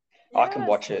 I can Yes.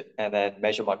 watch it and then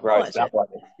measure my growth Acknowledge that it.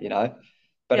 way, you know.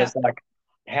 But Yeah. it's like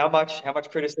how much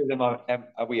criticism are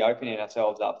we opening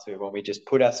ourselves up to when we just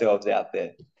put ourselves out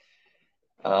there?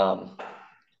 Um,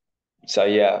 so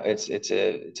yeah, it's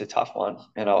a tough one,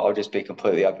 and I'll just be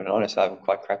completely open and honest. I haven't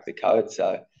quite cracked the code,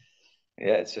 so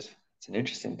yeah, it's an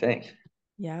interesting thing.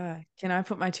 Yeah. Can I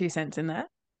put my 2 cents in there?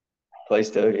 Please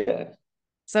do, yeah.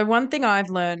 So one thing I've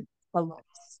learned a lot.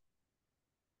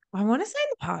 I want to say in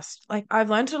the past, like I've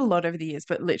learned it a lot over the years,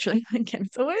 but literally, again,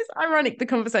 it's always ironic the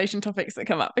conversation topics that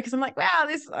come up because I'm like, wow,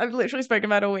 this I've literally spoken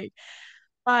about all week.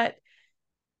 But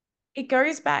it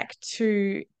goes back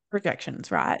to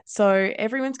projections, right? So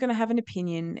everyone's going to have an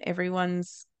opinion,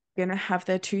 everyone's going to have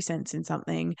their 2 cents in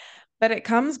something, but it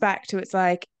comes back to it's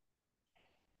like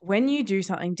when you do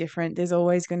something different, there's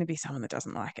always going to be someone that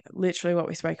doesn't like it. Literally what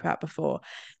we spoke about before.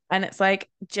 And it's like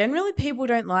generally people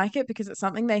don't like it because it's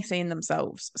something they see in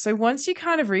themselves. So once you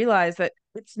kind of realize that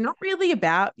it's not really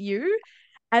about you,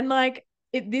 and like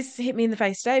this hit me in the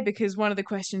face today because one of the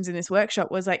questions in this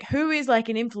workshop was like, who is like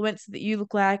an influencer that you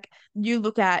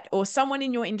look at, or someone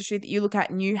in your industry that you look at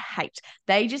and you hate?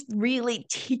 They just really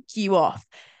tick you off.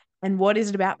 And what is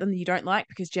it about them that you don't like?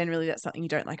 Because generally that's something you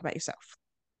don't like about yourself,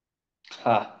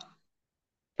 Huh,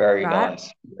 very right? nice.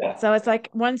 Yeah. So it's like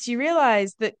once you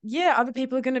realize that, yeah, other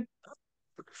people are going to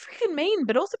freaking mean,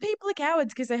 but also people are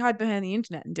cowards because they hide behind the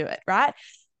internet and do it, right?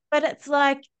 But it's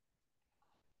like,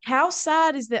 how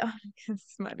sad is their,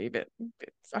 this might be a bit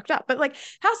fucked up, but like,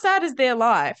 how sad is their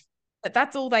life that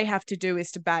that's all they have to do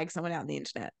is to bag someone out on the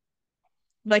internet?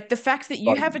 Like the fact that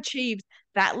you Like, have achieved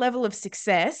that level of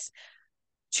success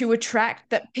to attract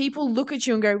that people look at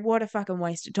you and go, what a fucking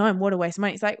waste of time, what a waste of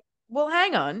money. It's like, well,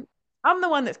 hang on. I'm the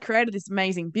one that's created this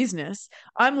amazing business.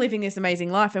 I'm living this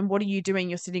amazing life. And what are you doing?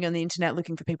 You're sitting on the internet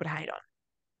looking for people to hate on.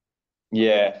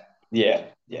 yeah, yeah,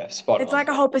 yeah, spot It's like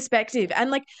a on. whole perspective. And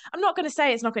like, I'm not going to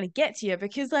say it's not going to get to you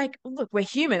because, like, look, we're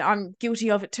human. I'm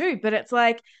guilty of it too. But it's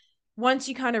like, once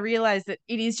you kind of realize that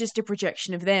it is just a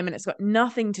projection of them and it's got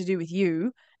nothing to do with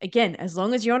you, again, as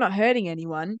long as you're not hurting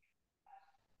anyone,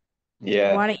 why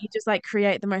Yeah, don't you just like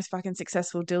create the most fucking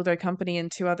successful dildo company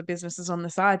and 2 other businesses on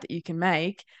the side that you can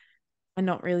make and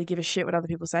not really give a shit what other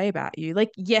people say about you?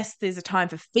 Like, yes, there's a time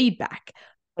for feedback,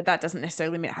 but that doesn't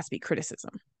necessarily mean it has to be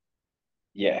criticism.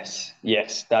 yes,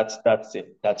 yes. That's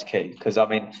it. That's key. Because I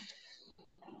mean,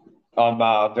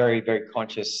 I'm very, very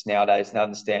conscious nowadays and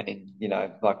understanding,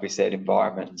 like we said,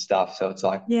 environment and stuff. So it's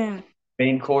like Yeah.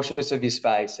 being cautious of your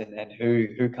space and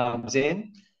who comes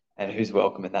in and who's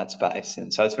welcome in that space.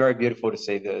 And so it's very beautiful to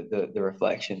see the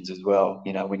reflections as well,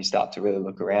 when you start to really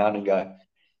look around and go,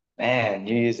 man,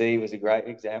 New Year's Eve was a great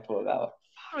example of that.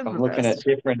 It was I'm the looking at best.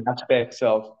 different aspects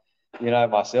of,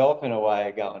 myself in a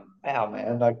way, going, wow,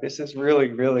 man, like this is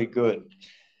really, really good.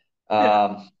 Yeah.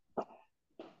 Um,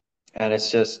 and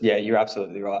it's just, yeah, you're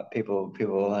absolutely right. People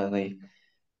will only,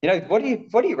 what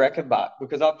do you reckon, Buck?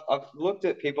 Because I've looked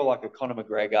at people like a Conor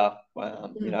McGregor,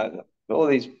 Mm. all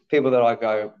these people that I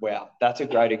go, wow, that's a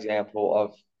great example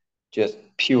of just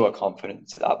pure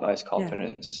confidence, utmost Yeah.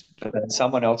 confidence. But then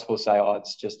someone else will say, oh,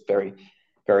 it's just very,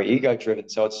 very ego driven.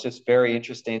 So it's just very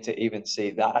interesting to even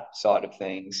see that side of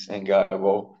things and go,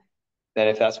 well, then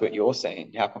if that's what you're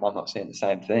seeing, how come I'm not seeing the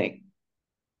same thing?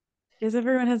 Because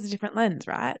everyone has a different lens,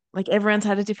 right? Like everyone's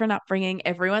had a different upbringing,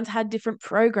 everyone's had different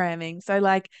programming. So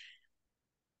like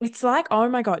it's like, oh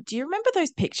my God, do you remember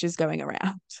those pictures going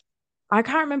around? I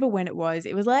can't remember when it was.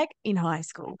 It was like in high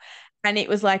school. And it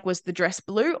was like, was the dress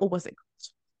blue or was it?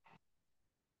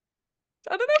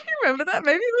 I don't know if you remember that.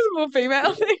 Maybe it was a more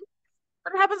female thing.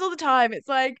 But it happens all the time. It's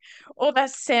like, or that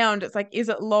sound. It's like, is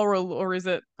it Laurel or is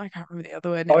it? I can't remember the other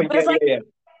word Oh, now. But yeah, it's like, yeah,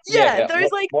 yeah. yeah, Yeah.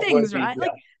 those like What word things, do you, right?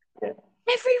 Like yeah.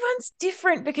 Yeah. everyone's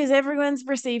different because everyone's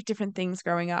received different things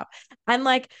growing up. And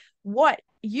like what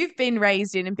you've been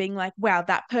raised in and being like, wow,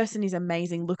 that person is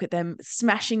amazing. Look at them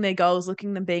smashing their goals, looking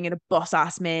at them being a boss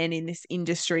ass man in this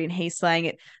industry and he's slaying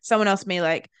it. Someone else may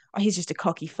like, oh, he's just a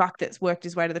cocky fuck that's worked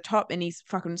his way to the top and he's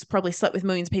fucking probably slept with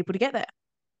millions of people to get there.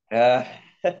 Uh,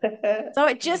 So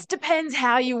it just depends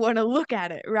how you want to look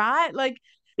at it, right? Like at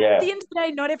yeah. the end of the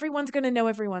day, not everyone's going to know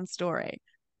everyone's story.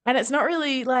 And it's not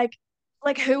really like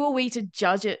who are we to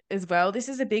judge it as well? This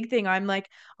is a big thing. I'm like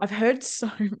I've heard so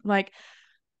like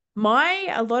my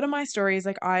a lot of my stories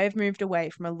like I've moved away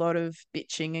from a lot of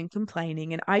bitching and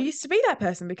complaining and I used to be that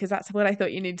person because that's what I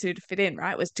thought you needed to fit in,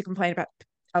 right? Was to complain about the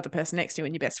other person next to you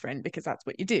and your best friend because that's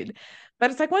what you did.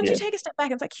 But it's like once you Yeah. take a step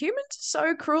back, it's like humans are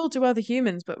so cruel to other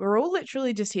humans, but we're all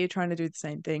literally just here trying to do the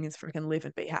same thing as freaking live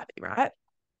and be happy, right?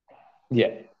 Yeah.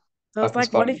 So it's Fucking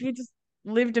like, what spot if on. you just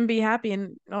lived and be happy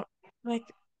and not like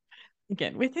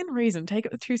again within reason, take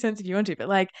it with 2 cents if you want to, but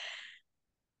like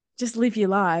just live your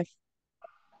life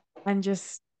and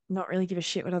just not really give a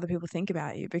shit what other people think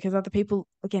about you because other people,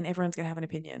 again, everyone's gonna have an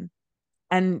opinion.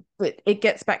 And but it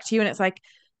gets back to you and it's like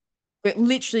but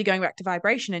literally going back to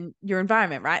vibration and your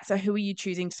environment, right? So who are you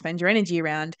choosing to spend your energy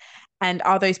around? And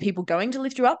are those people going to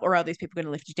lift you up or are those people going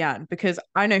to lift you down? Because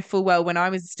I know full well when I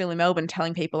was still in Melbourne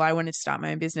telling people I wanted to start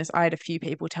my own business, I had a few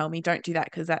people tell me, don't do that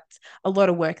because that's a lot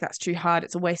of work. That's too hard.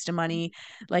 It's a waste of money.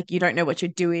 Like you don't know what you're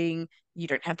doing. You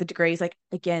don't have the degrees. Like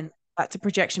again, that's a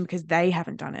projection because they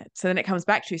haven't done it. So then it comes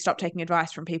back to stop taking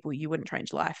advice from people you wouldn't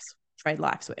trade lives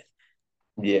with.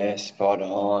 Yeah, spot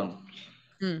on.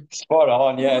 Mm. Spot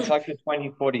on. Yeah, it's like the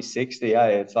 20, 40, 60.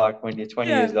 It's like when you're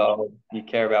 20 Yeah. years old, you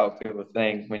care about what people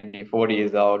think. When you're 40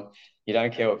 years old, you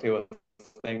don't care what people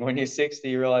think. When you're 60,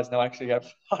 you realize no, actually, go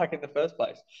fuck in the first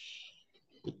place.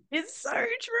 It's so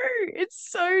true. It's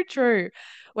so true.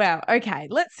 Wow. Okay.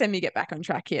 Let's send me get back on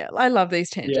track here. I love these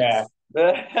Yeah.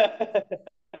 tangents.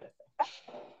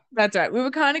 That's right. We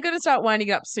were kind of going to start winding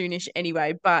it up soonish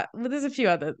anyway, but well, there's a few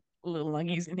other little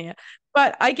nuggies in here.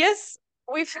 But I guess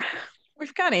we've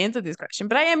we've kind of answered this question,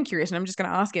 but I am curious and I'm just going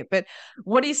to ask it. But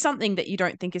what is something that you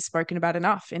don't think is spoken about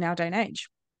enough in our day and age?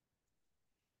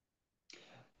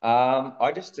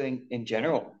 I just think in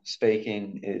general,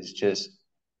 speaking is just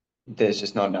there's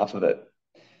just not enough of it.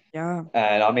 Yeah.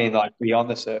 And I mean, like beyond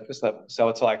the surface level. So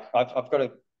it's like I've got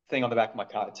a thing on the back of my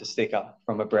car. It's a sticker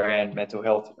from a brand, mental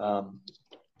health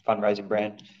fundraising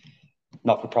brand,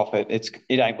 not for profit.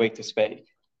 It ain't weak to speak.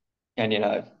 And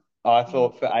I Mm.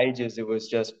 thought for ages it was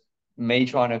just me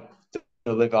trying to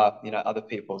deliver other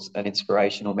people's an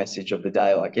inspirational message of the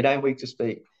day. Like it ain't weak to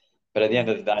speak. But at the Yeah. end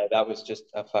of the day, that was just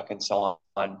a fucking sign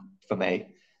for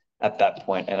me at that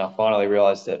point. And I finally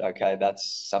realized that okay,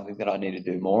 that's something that I need to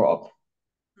do more of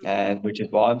Mm. and which is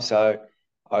why I'm so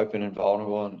open and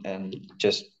vulnerable and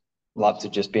just love to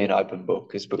just be an open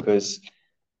book is because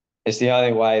it's the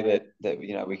only way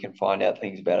that we can find out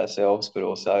things about ourselves, but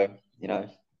also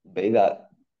be that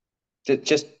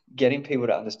just getting people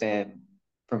to understand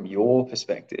from your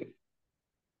perspective.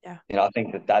 Yeah. I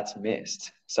think that that's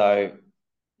missed. So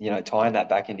tying that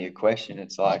back into your question,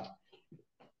 it's like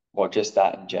well, just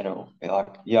that in general. Be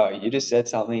like, yo, you just said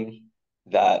something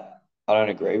that I don't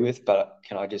agree with, but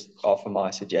can I just offer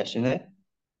my suggestion there?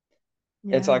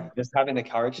 It's Yeah. like just having the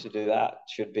courage to do that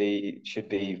should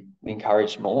be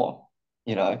encouraged more.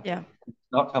 Yeah.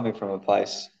 Not coming from a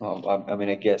place. Well, I mean,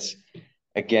 I guess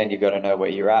again, you got to know where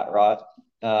you're at, right?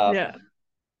 Yeah.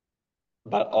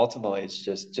 But ultimately, it's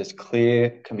just clear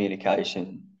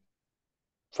communication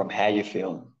from how you're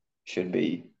feeling should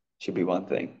be one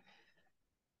thing.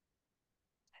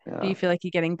 Do you Yeah, feel like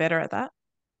you're getting better at that?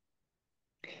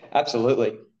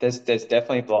 absolutely. There's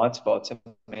definitely blind spots. I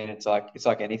mean, it's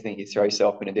like anything. You throw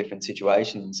yourself into different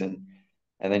situations, and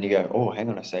then you go, oh, hang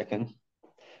on a second.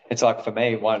 It's like for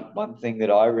me, one thing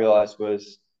that I realized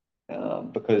was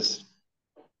because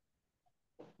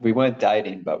we weren't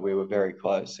dating, but we were very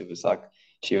close. It was like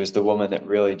She was the woman that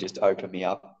really just opened me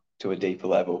up to a deeper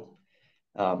level,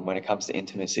 when it comes to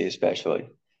intimacy, especially.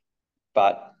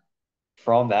 But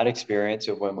from that experience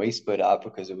of when we split up,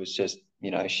 because it was just,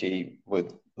 she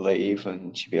would leave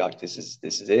and she'd be like, this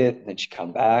is it. And then she'd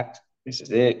come back. This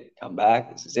is it. Come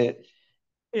back. This is it.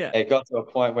 Yeah. It got to a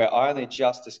point where I only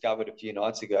just discovered a few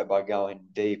nights ago by going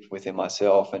deep within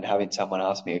myself and having someone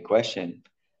ask me a question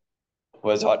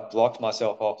was I'd blocked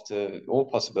myself off to all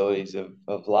possibilities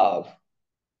of love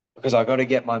because I got to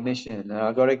get my mission and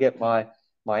I got to get my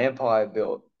empire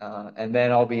built, and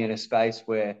then I'll be in a space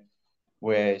where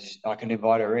I can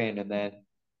invite her in, and then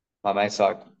my mate's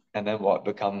like, and then what?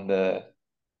 Become the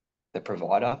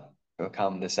provider,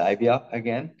 become the savior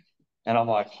again, and I'm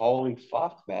like, holy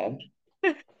fuck, man,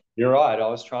 you're right.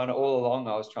 All along.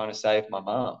 I was trying to save my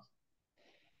mom,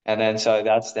 and then so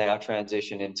that's now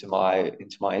transitioned into my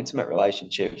intimate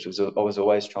relationships. I was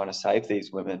always trying to save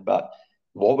these women, but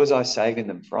what was I saving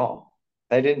them from?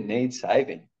 They didn't need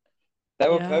saving. They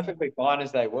were Yeah. perfectly fine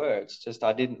as they were. It's just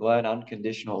I didn't learn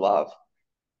unconditional love.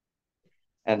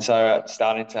 And so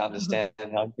starting to understand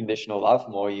unconditional love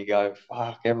more, you go,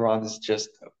 fuck,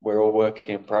 we're all work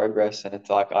in progress. And it's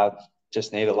like, I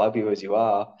just need to love you as you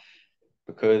are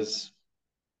because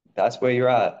that's where you're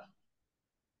at.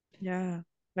 Yeah.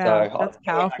 So Wow. I That's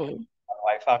powerful.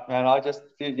 like, fuck, man,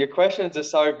 your questions are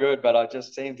so good, but I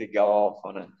just seem to go off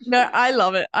on it. No, I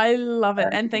love it. I love it.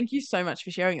 And thank you so much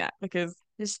for sharing that because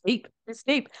it's deep. It's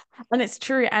deep. And it's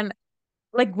true. And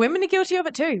like women are guilty of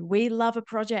it too. We love a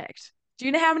project. Do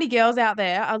you know how many girls out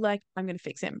there are like, I'm going to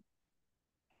fix him?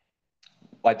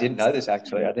 I didn't know this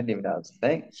actually. I didn't even know it was a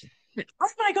thing. Oh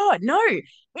my God, no.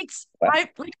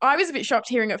 I was a bit shocked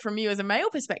hearing it from you as a male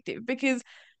perspective because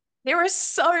there are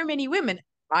so many women.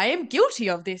 I am guilty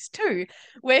of this too,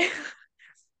 where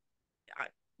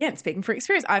again, speaking for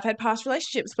experience, I've had past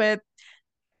relationships where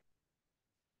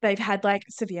they've had like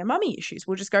severe mummy issues.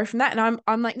 We'll just go from that. And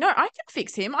I'm like, no, I can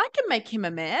fix him. I can make him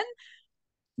a man.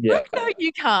 Yeah. Like, no,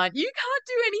 you can't. You can't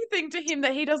do anything to him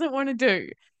that he doesn't want to do.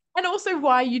 And also,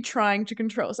 why are you trying to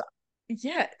control? So,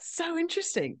 yeah, it's so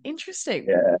interesting. Interesting.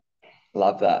 Yeah.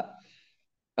 Love that.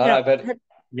 I Yeah. know, but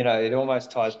it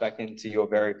almost ties back into your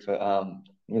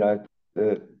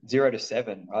the 0 to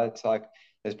 7, right? It's like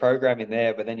there's programming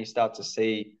there, but then you start to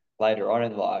see later on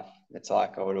in life, it's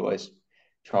like I would always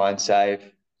try and save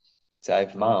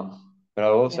mum, but I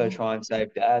also Yeah. try and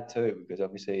save dad too, because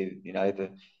obviously,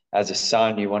 as a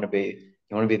son, you want to be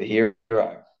the hero.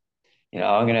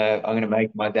 I'm gonna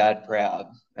make my dad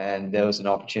proud, and there was an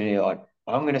opportunity like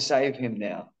I'm gonna save him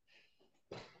now.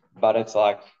 But it's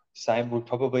like same would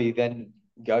probably then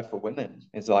go for women.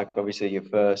 It's like obviously your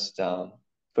first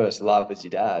love is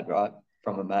your dad, right?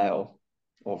 From a male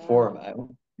or Yeah. for a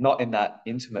male. Not in that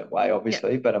intimate way, Yeah.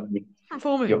 obviously, but I mean Different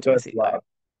form of your first intimacy, though. love.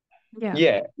 Yeah.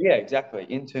 Yeah, yeah, exactly.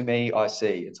 Into me, I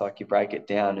see. It's like you break it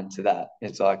down into that.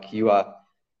 It's like you are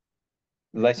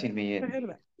letting me I in. heard of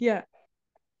it. Yeah.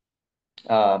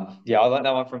 Yeah, I learned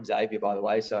that one from Xavier, by the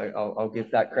way, so I'll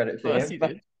give that credit Of to course him. you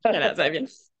did. Shout out, Xavier.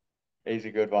 He's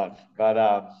a good one.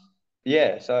 But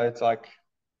yeah, so it's like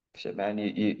shit, man.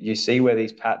 You see where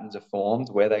these patterns are formed,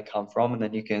 where they come from, and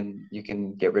then you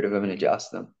can get rid of them and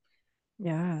adjust them,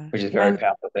 Yeah. which is a very And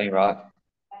powerful thing, right?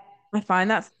 I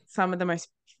find that's some of the most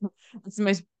it's the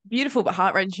most beautiful but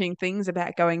heart-wrenching things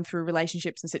about going through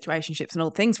relationships and situationships and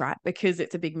all things, right? Because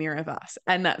it's a big mirror of us.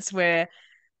 And that's where,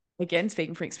 again,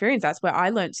 speaking from experience, that's where I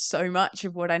learned so much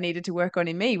of what I needed to work on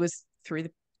in me was through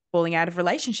the falling out of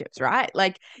relationships, right?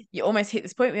 Like you almost hit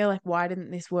this point where you're like, why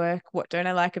didn't this work? What don't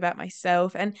I like about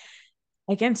myself? And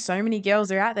again, so many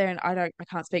girls are out there, and I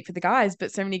can't speak for the guys,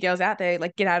 but so many girls out there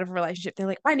like get out of a relationship. They're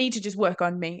like, I need to just work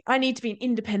on me. I need to be an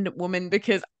independent woman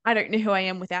because I don't know who I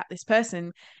am without this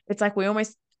person. It's like we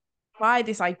almost apply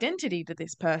this identity to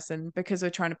this person because we're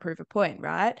trying to prove a point,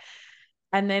 right?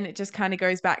 And then it just kind of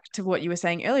goes back to what you were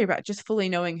saying earlier about just fully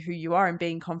knowing who you are and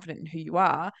being confident in who you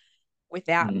are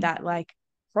without Mm. that like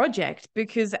project.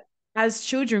 Because as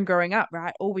children growing up,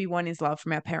 right, all we want is love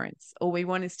from our parents. All we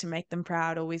want is to make them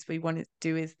proud. Always we want to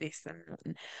do is this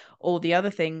and all the other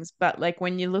things. But like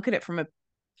when you look at it from a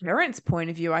parent's point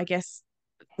of view, I guess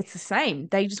it's the same.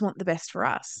 They just want the best for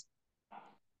us.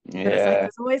 But it's like Yeah.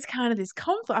 there's always kind of this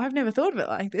conflict. I've never thought of it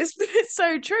like this, but it's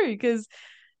so true because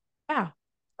wow,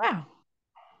 wow,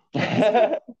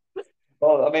 it's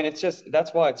Well, I mean, it's just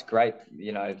that's why it's great,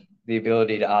 the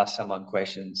ability to ask someone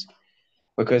questions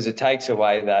because it takes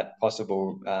away that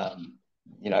possible,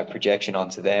 projection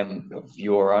onto them of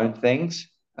your own things,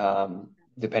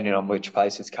 depending on which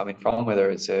place it's coming from, whether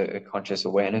it's a conscious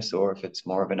awareness or if it's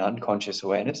more of an unconscious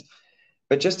awareness.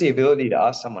 But just the ability to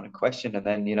ask someone a question and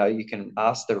then, you can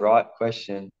ask the right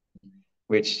question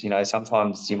which,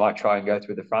 sometimes you might try and go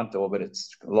through the front door, but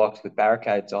it's locked with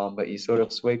barricades on, but you sort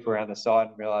of sweep around the side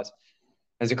and realize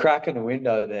there's a crack in the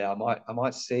window there. I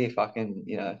might see if I can,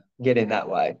 get in that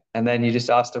way. And then you just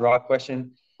ask the right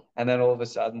question. And then all of a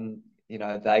sudden,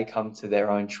 they come to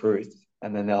their own truth.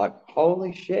 And then they're like,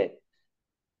 holy shit.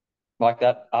 Like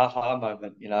that aha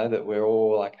moment, that we're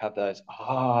all like have those,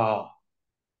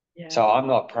 Yeah. so I'm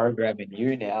not programming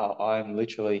you now. I'm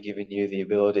literally giving you the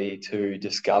ability to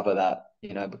discover that,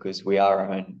 because we are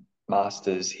our own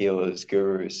masters, healers,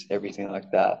 gurus, everything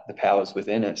like that. The power's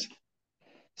within us.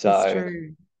 It's So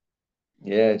true.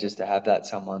 yeah, just to have that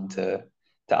someone to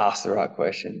ask the right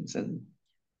questions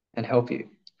and help you.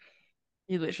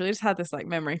 You literally just had this like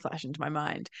memory flash into my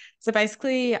mind. So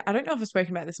basically, I don't know if I've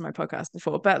spoken about this in my podcast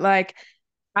before, but like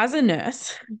as a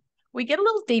nurse, we get a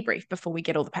little debrief before we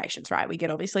get all the patients, right? We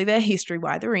get obviously their history,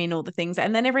 why they're in, all the things.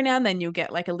 And then every now and then you'll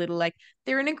get like a little like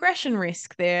they're an aggression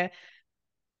risk, they're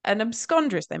an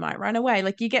abscondress, they might run away.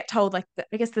 Like you get told like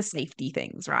I guess the safety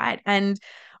things, right? And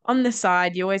on the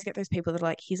side, you always get those people that are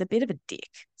like, he's a bit of a dick.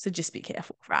 So just be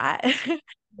careful, right? And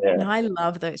Yeah. I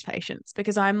love those patients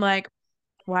because I'm like,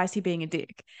 why is he being a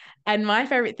dick? And my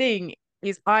favorite thing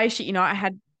is I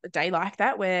had a day like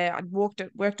that where I'd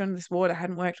worked on this ward I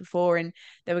hadn't worked before, and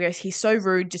they would go, he's so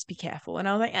rude, just be careful. And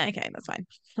I was like, yeah, okay, that's fine.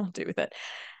 I'll do with it.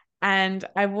 And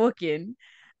I walk in,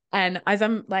 and as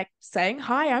I'm like saying,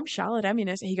 hi, I'm Charlotte, I'm your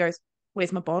nurse, he goes,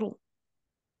 where's my bottle?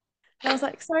 And I was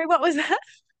like, sorry, what was that?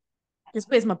 He goes,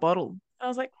 where's my bottle? I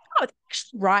was like, oh, it's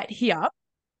actually right here.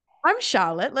 I'm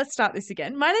Charlotte. Let's start this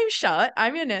again. My name's Charlotte.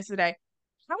 I'm your nurse today.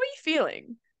 How are you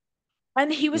feeling?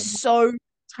 And he was so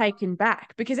taken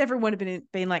back because everyone had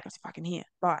been like, it's fucking here.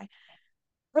 Bye.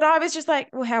 But I was just like,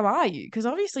 well, how are you? Because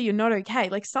obviously you're not okay.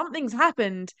 Like something's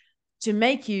happened to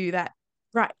make you that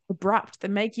right abrupt, to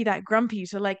make you that grumpy,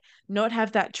 to like not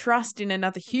have that trust in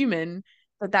another human.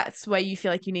 But that's where you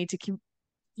feel like you need to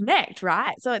connect,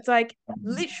 right? So it's like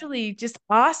literally just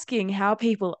asking how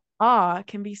people are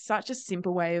can be such a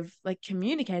simple way of like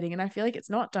communicating. And I feel like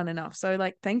it's not done enough. So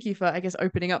like thank you for, I guess,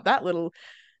 opening up that little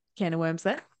can of worms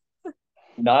there.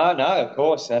 No, no, of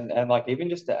course. And like even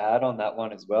just to add on that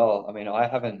one as well, I mean, I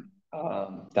haven't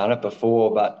done it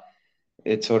before, but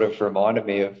it sort of reminded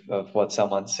me of what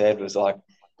someone said was like,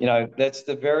 that's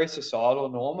the very societal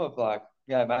norm of like,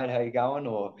 yeah, mate, how you going?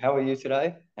 Or how are you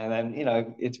today? And then,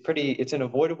 it's an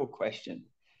avoidable question.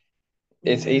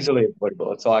 It's Yeah. easily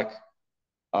avoidable. It's like,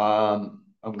 I'm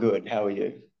good. How are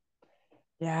you?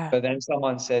 Yeah. But then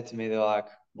someone said to me, they're like,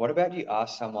 what about you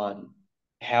ask someone,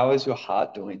 how is your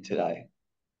heart doing today?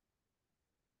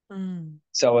 Mm.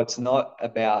 So it's not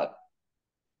about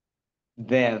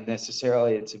them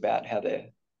necessarily, it's about how they're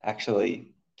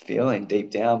actually feeling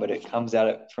deep down, but it comes at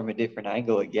it from a different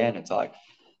angle again. It's like,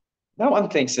 no one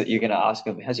thinks that you're going to ask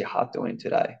them, how's your heart doing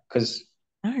today? Because,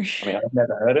 No. I mean, I've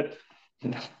never heard it.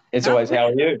 It's No. always, how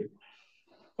are you?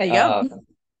 There you Uh, go.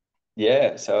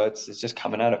 yeah, so it's just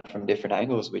coming at it from different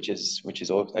angles, which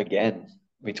is all, again,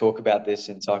 we talk about this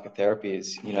in psychotherapy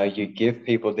is, you give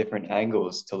people different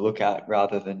angles to look at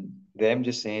rather than them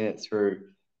just seeing it through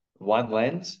one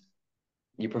lens.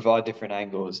 You provide different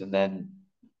angles, and then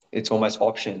it's almost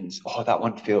options. Oh, that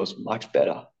one feels much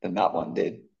better than that one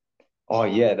did. Oh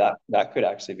yeah, that could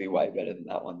actually be way better than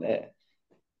that one there.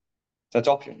 So it's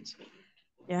options.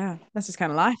 Yeah. That's just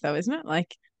kind of life though, isn't it?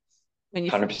 Like when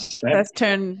you 100%. first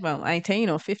turn, well, 18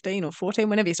 or 15 or 14,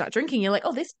 whenever you start drinking, you're like,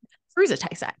 oh, this cruiser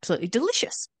tastes absolutely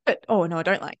delicious. But oh no, I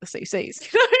don't like the CCs.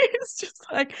 It's just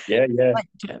Yeah, yeah, like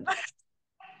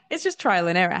it's just trial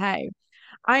and error. Hey,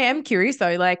 I am curious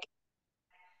though, like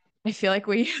I feel like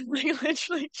we, we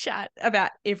literally chat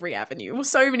about every avenue, well,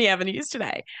 so many avenues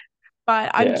today.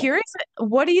 But I'm yeah. curious,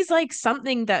 what is like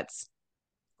something that's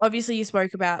obviously you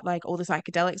spoke about like all the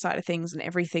psychedelic side of things and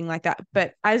everything like that.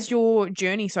 But as your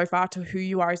journey so far to who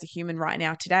you are as a human right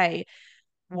now today,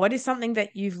 what is something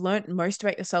that you've learned most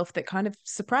about yourself that kind of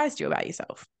surprised you about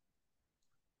yourself?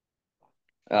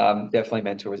 Definitely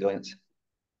mental resilience.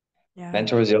 Yeah.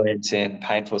 Mental resilience in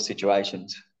painful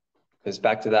situations. Because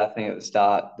back to that thing at the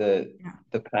start, the Yeah.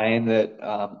 the pain that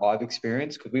I've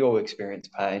experienced, because we all experience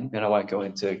pain, and I won't go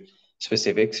into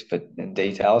specifics but in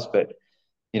details, but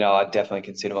I definitely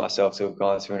consider myself to have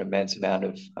gone through an immense amount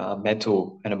of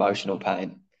mental and emotional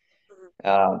pain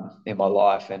in my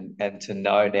life, and to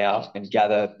know now and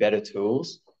gather better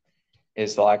tools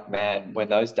is like, man, when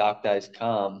those dark days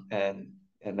come, and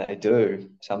they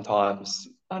do sometimes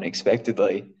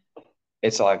unexpectedly,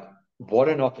 it's like, what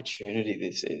an opportunity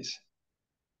this is.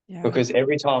 Yeah. Because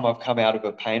every time I've come out of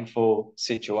a painful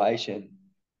situation,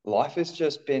 life has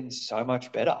just been so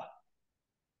much better.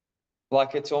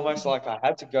 Like it's almost like I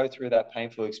had to go through that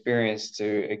painful experience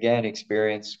to again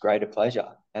experience greater pleasure.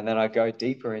 And then I go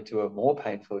deeper into a more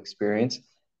painful experience.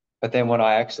 But then when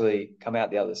I actually come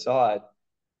out the other side,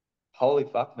 holy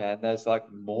fuck, man, there's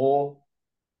like more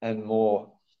and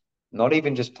more, not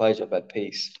even just pleasure, but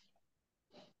peace.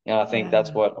 And I think that's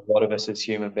Yeah. what a lot of us as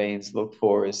human beings look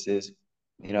for is,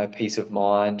 peace of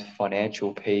mind,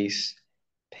 financial peace,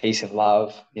 peace and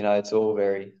love. It's all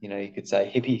very, you could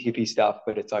say hippie stuff,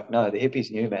 but it's like, no, the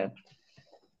hippies knew, man.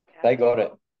 Yeah. They got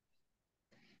it.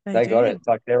 They They got it. did. It's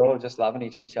like they're all just loving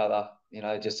each other,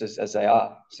 just as they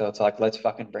are. So it's like, let's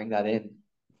fucking bring that in.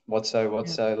 Yeah. Let's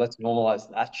normalize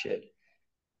that shit.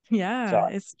 So Yeah,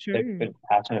 it's I'm a true. bit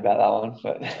passionate about that one,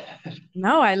 but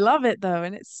No, I love it though,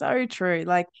 and it's so true.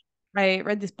 Like I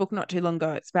read this book not too long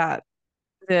ago. It's about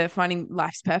the finding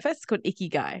life's purpose. It's called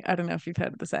Ikigai. I don't know if you've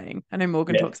heard of the saying. I know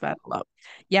Morgan yeah. talks about it a lot.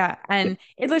 Yeah, and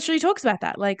it literally talks about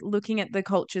that, like looking at the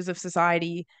cultures of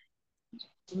society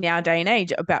in our day and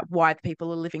age about why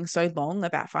people are living so long,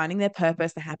 about finding their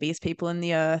purpose, the happiest people in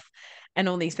the earth, and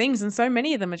all these things. And so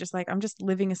many of them are just like, I'm just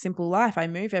living a simple life. I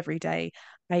move every day.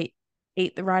 I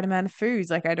eat the right amount of foods.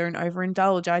 Like I don't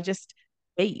overindulge. I just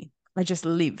be. I just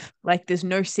live. Like there's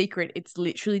no secret. It's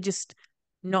literally just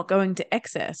not going to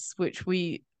excess, which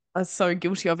we are so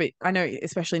guilty of it. I know,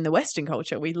 especially in the Western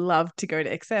culture, we love to go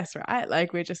to excess, right?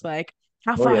 Like we're just like,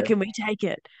 how Oh far yeah. can we take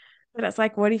it? But it's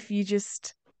like, what if you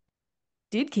just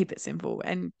did keep it simple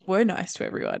and were nice to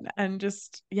everyone and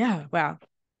just yeah, wow.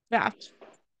 Yeah.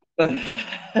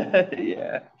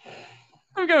 Yeah.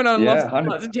 I'm going on Yeah,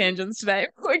 lots of 100%. tangents today.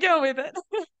 We're going with it.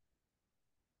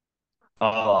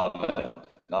 I love it.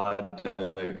 I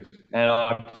do. And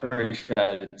I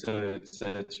appreciate it too.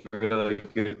 It's really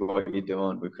good what you're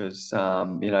doing because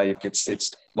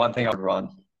it's one thing I would run.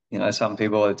 Some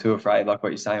people are too afraid, like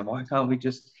what you're saying, why can't we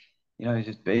just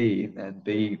be and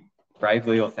be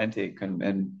bravely authentic and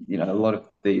a lot of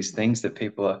these things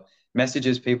that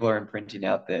messages people are imprinting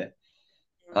out there.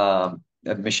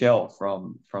 Michelle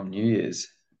from New Year's,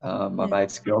 my Yeah,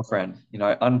 mate's girlfriend,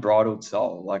 unbridled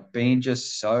soul, like being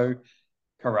just so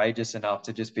courageous enough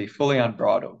to just be fully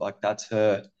unbridled. Like that's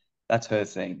her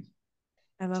thing.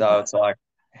 I love So that. it's like,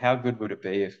 how good would it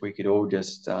be if we could all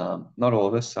just, not all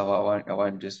of us, so I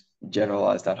won't just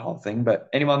generalize that whole thing, but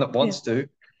anyone that Yeah. wants to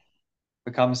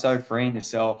become so free in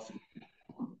yourself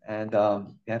and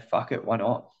yeah, fuck it, why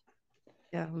not?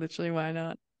 Yeah, literally, why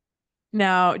not?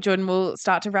 Now, Jordan, we'll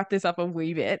start to wrap this up a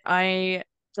wee bit. I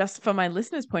just from my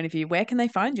listeners' point of view, where can they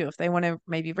find you if they want to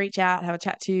maybe reach out, have a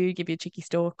chat to you, give you a cheeky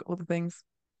stalk, all the things?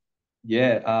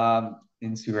 Yeah,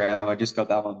 Instagram, I just got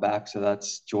that one back, so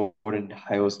that's Jordan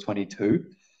Hales 22,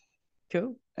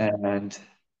 Cool. and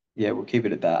yeah, we'll keep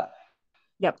it at that.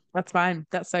 Yep, that's fine.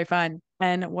 That's so fine.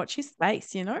 And watch your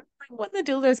space, you know? When the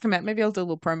dildos come out, maybe I'll do a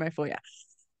little promo for you.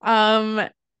 Um,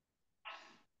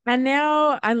 And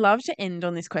now I love to end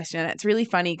on this question. And it's really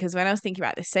funny because when I was thinking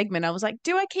about this segment, I was like,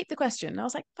 do I keep the question? And I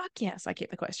was like, fuck yes, I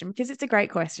keep the question because it's a great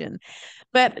question.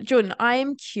 But Jordan, I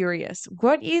am curious,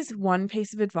 what is one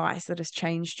piece of advice that has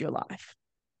changed your life?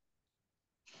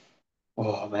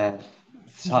 Oh man,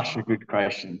 such a Yeah, good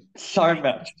question. So great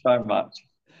much, question. so much.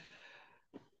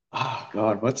 Oh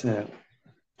God,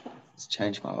 it's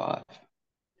changed my life.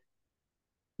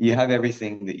 You have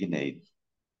everything that you need.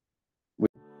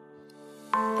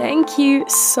 Thank you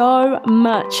so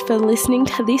much for listening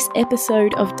to this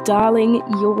episode of Darling,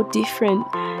 You're Different.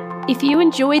 If you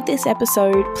enjoyed this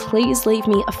episode, please leave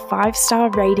me a 5-star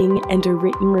rating and a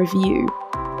written review.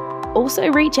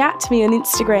 Also reach out to me on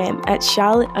Instagram at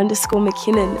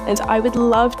Charlotte_McKinnon, and I would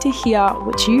love to hear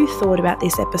what you thought about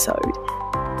this episode.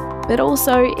 But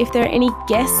also, if there are any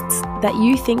guests that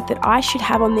you think that I should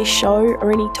have on this show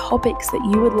or any topics that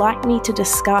you would like me to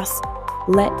discuss,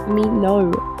 let me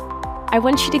know. I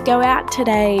want you to go out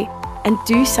today and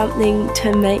do something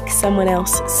to make someone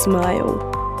else smile.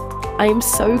 I am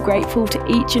so grateful to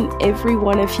each and every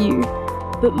one of you,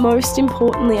 but most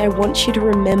importantly, I want you to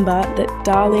remember that,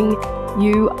 darling,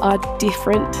 you are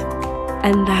different,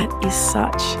 and that is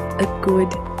such a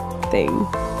good thing.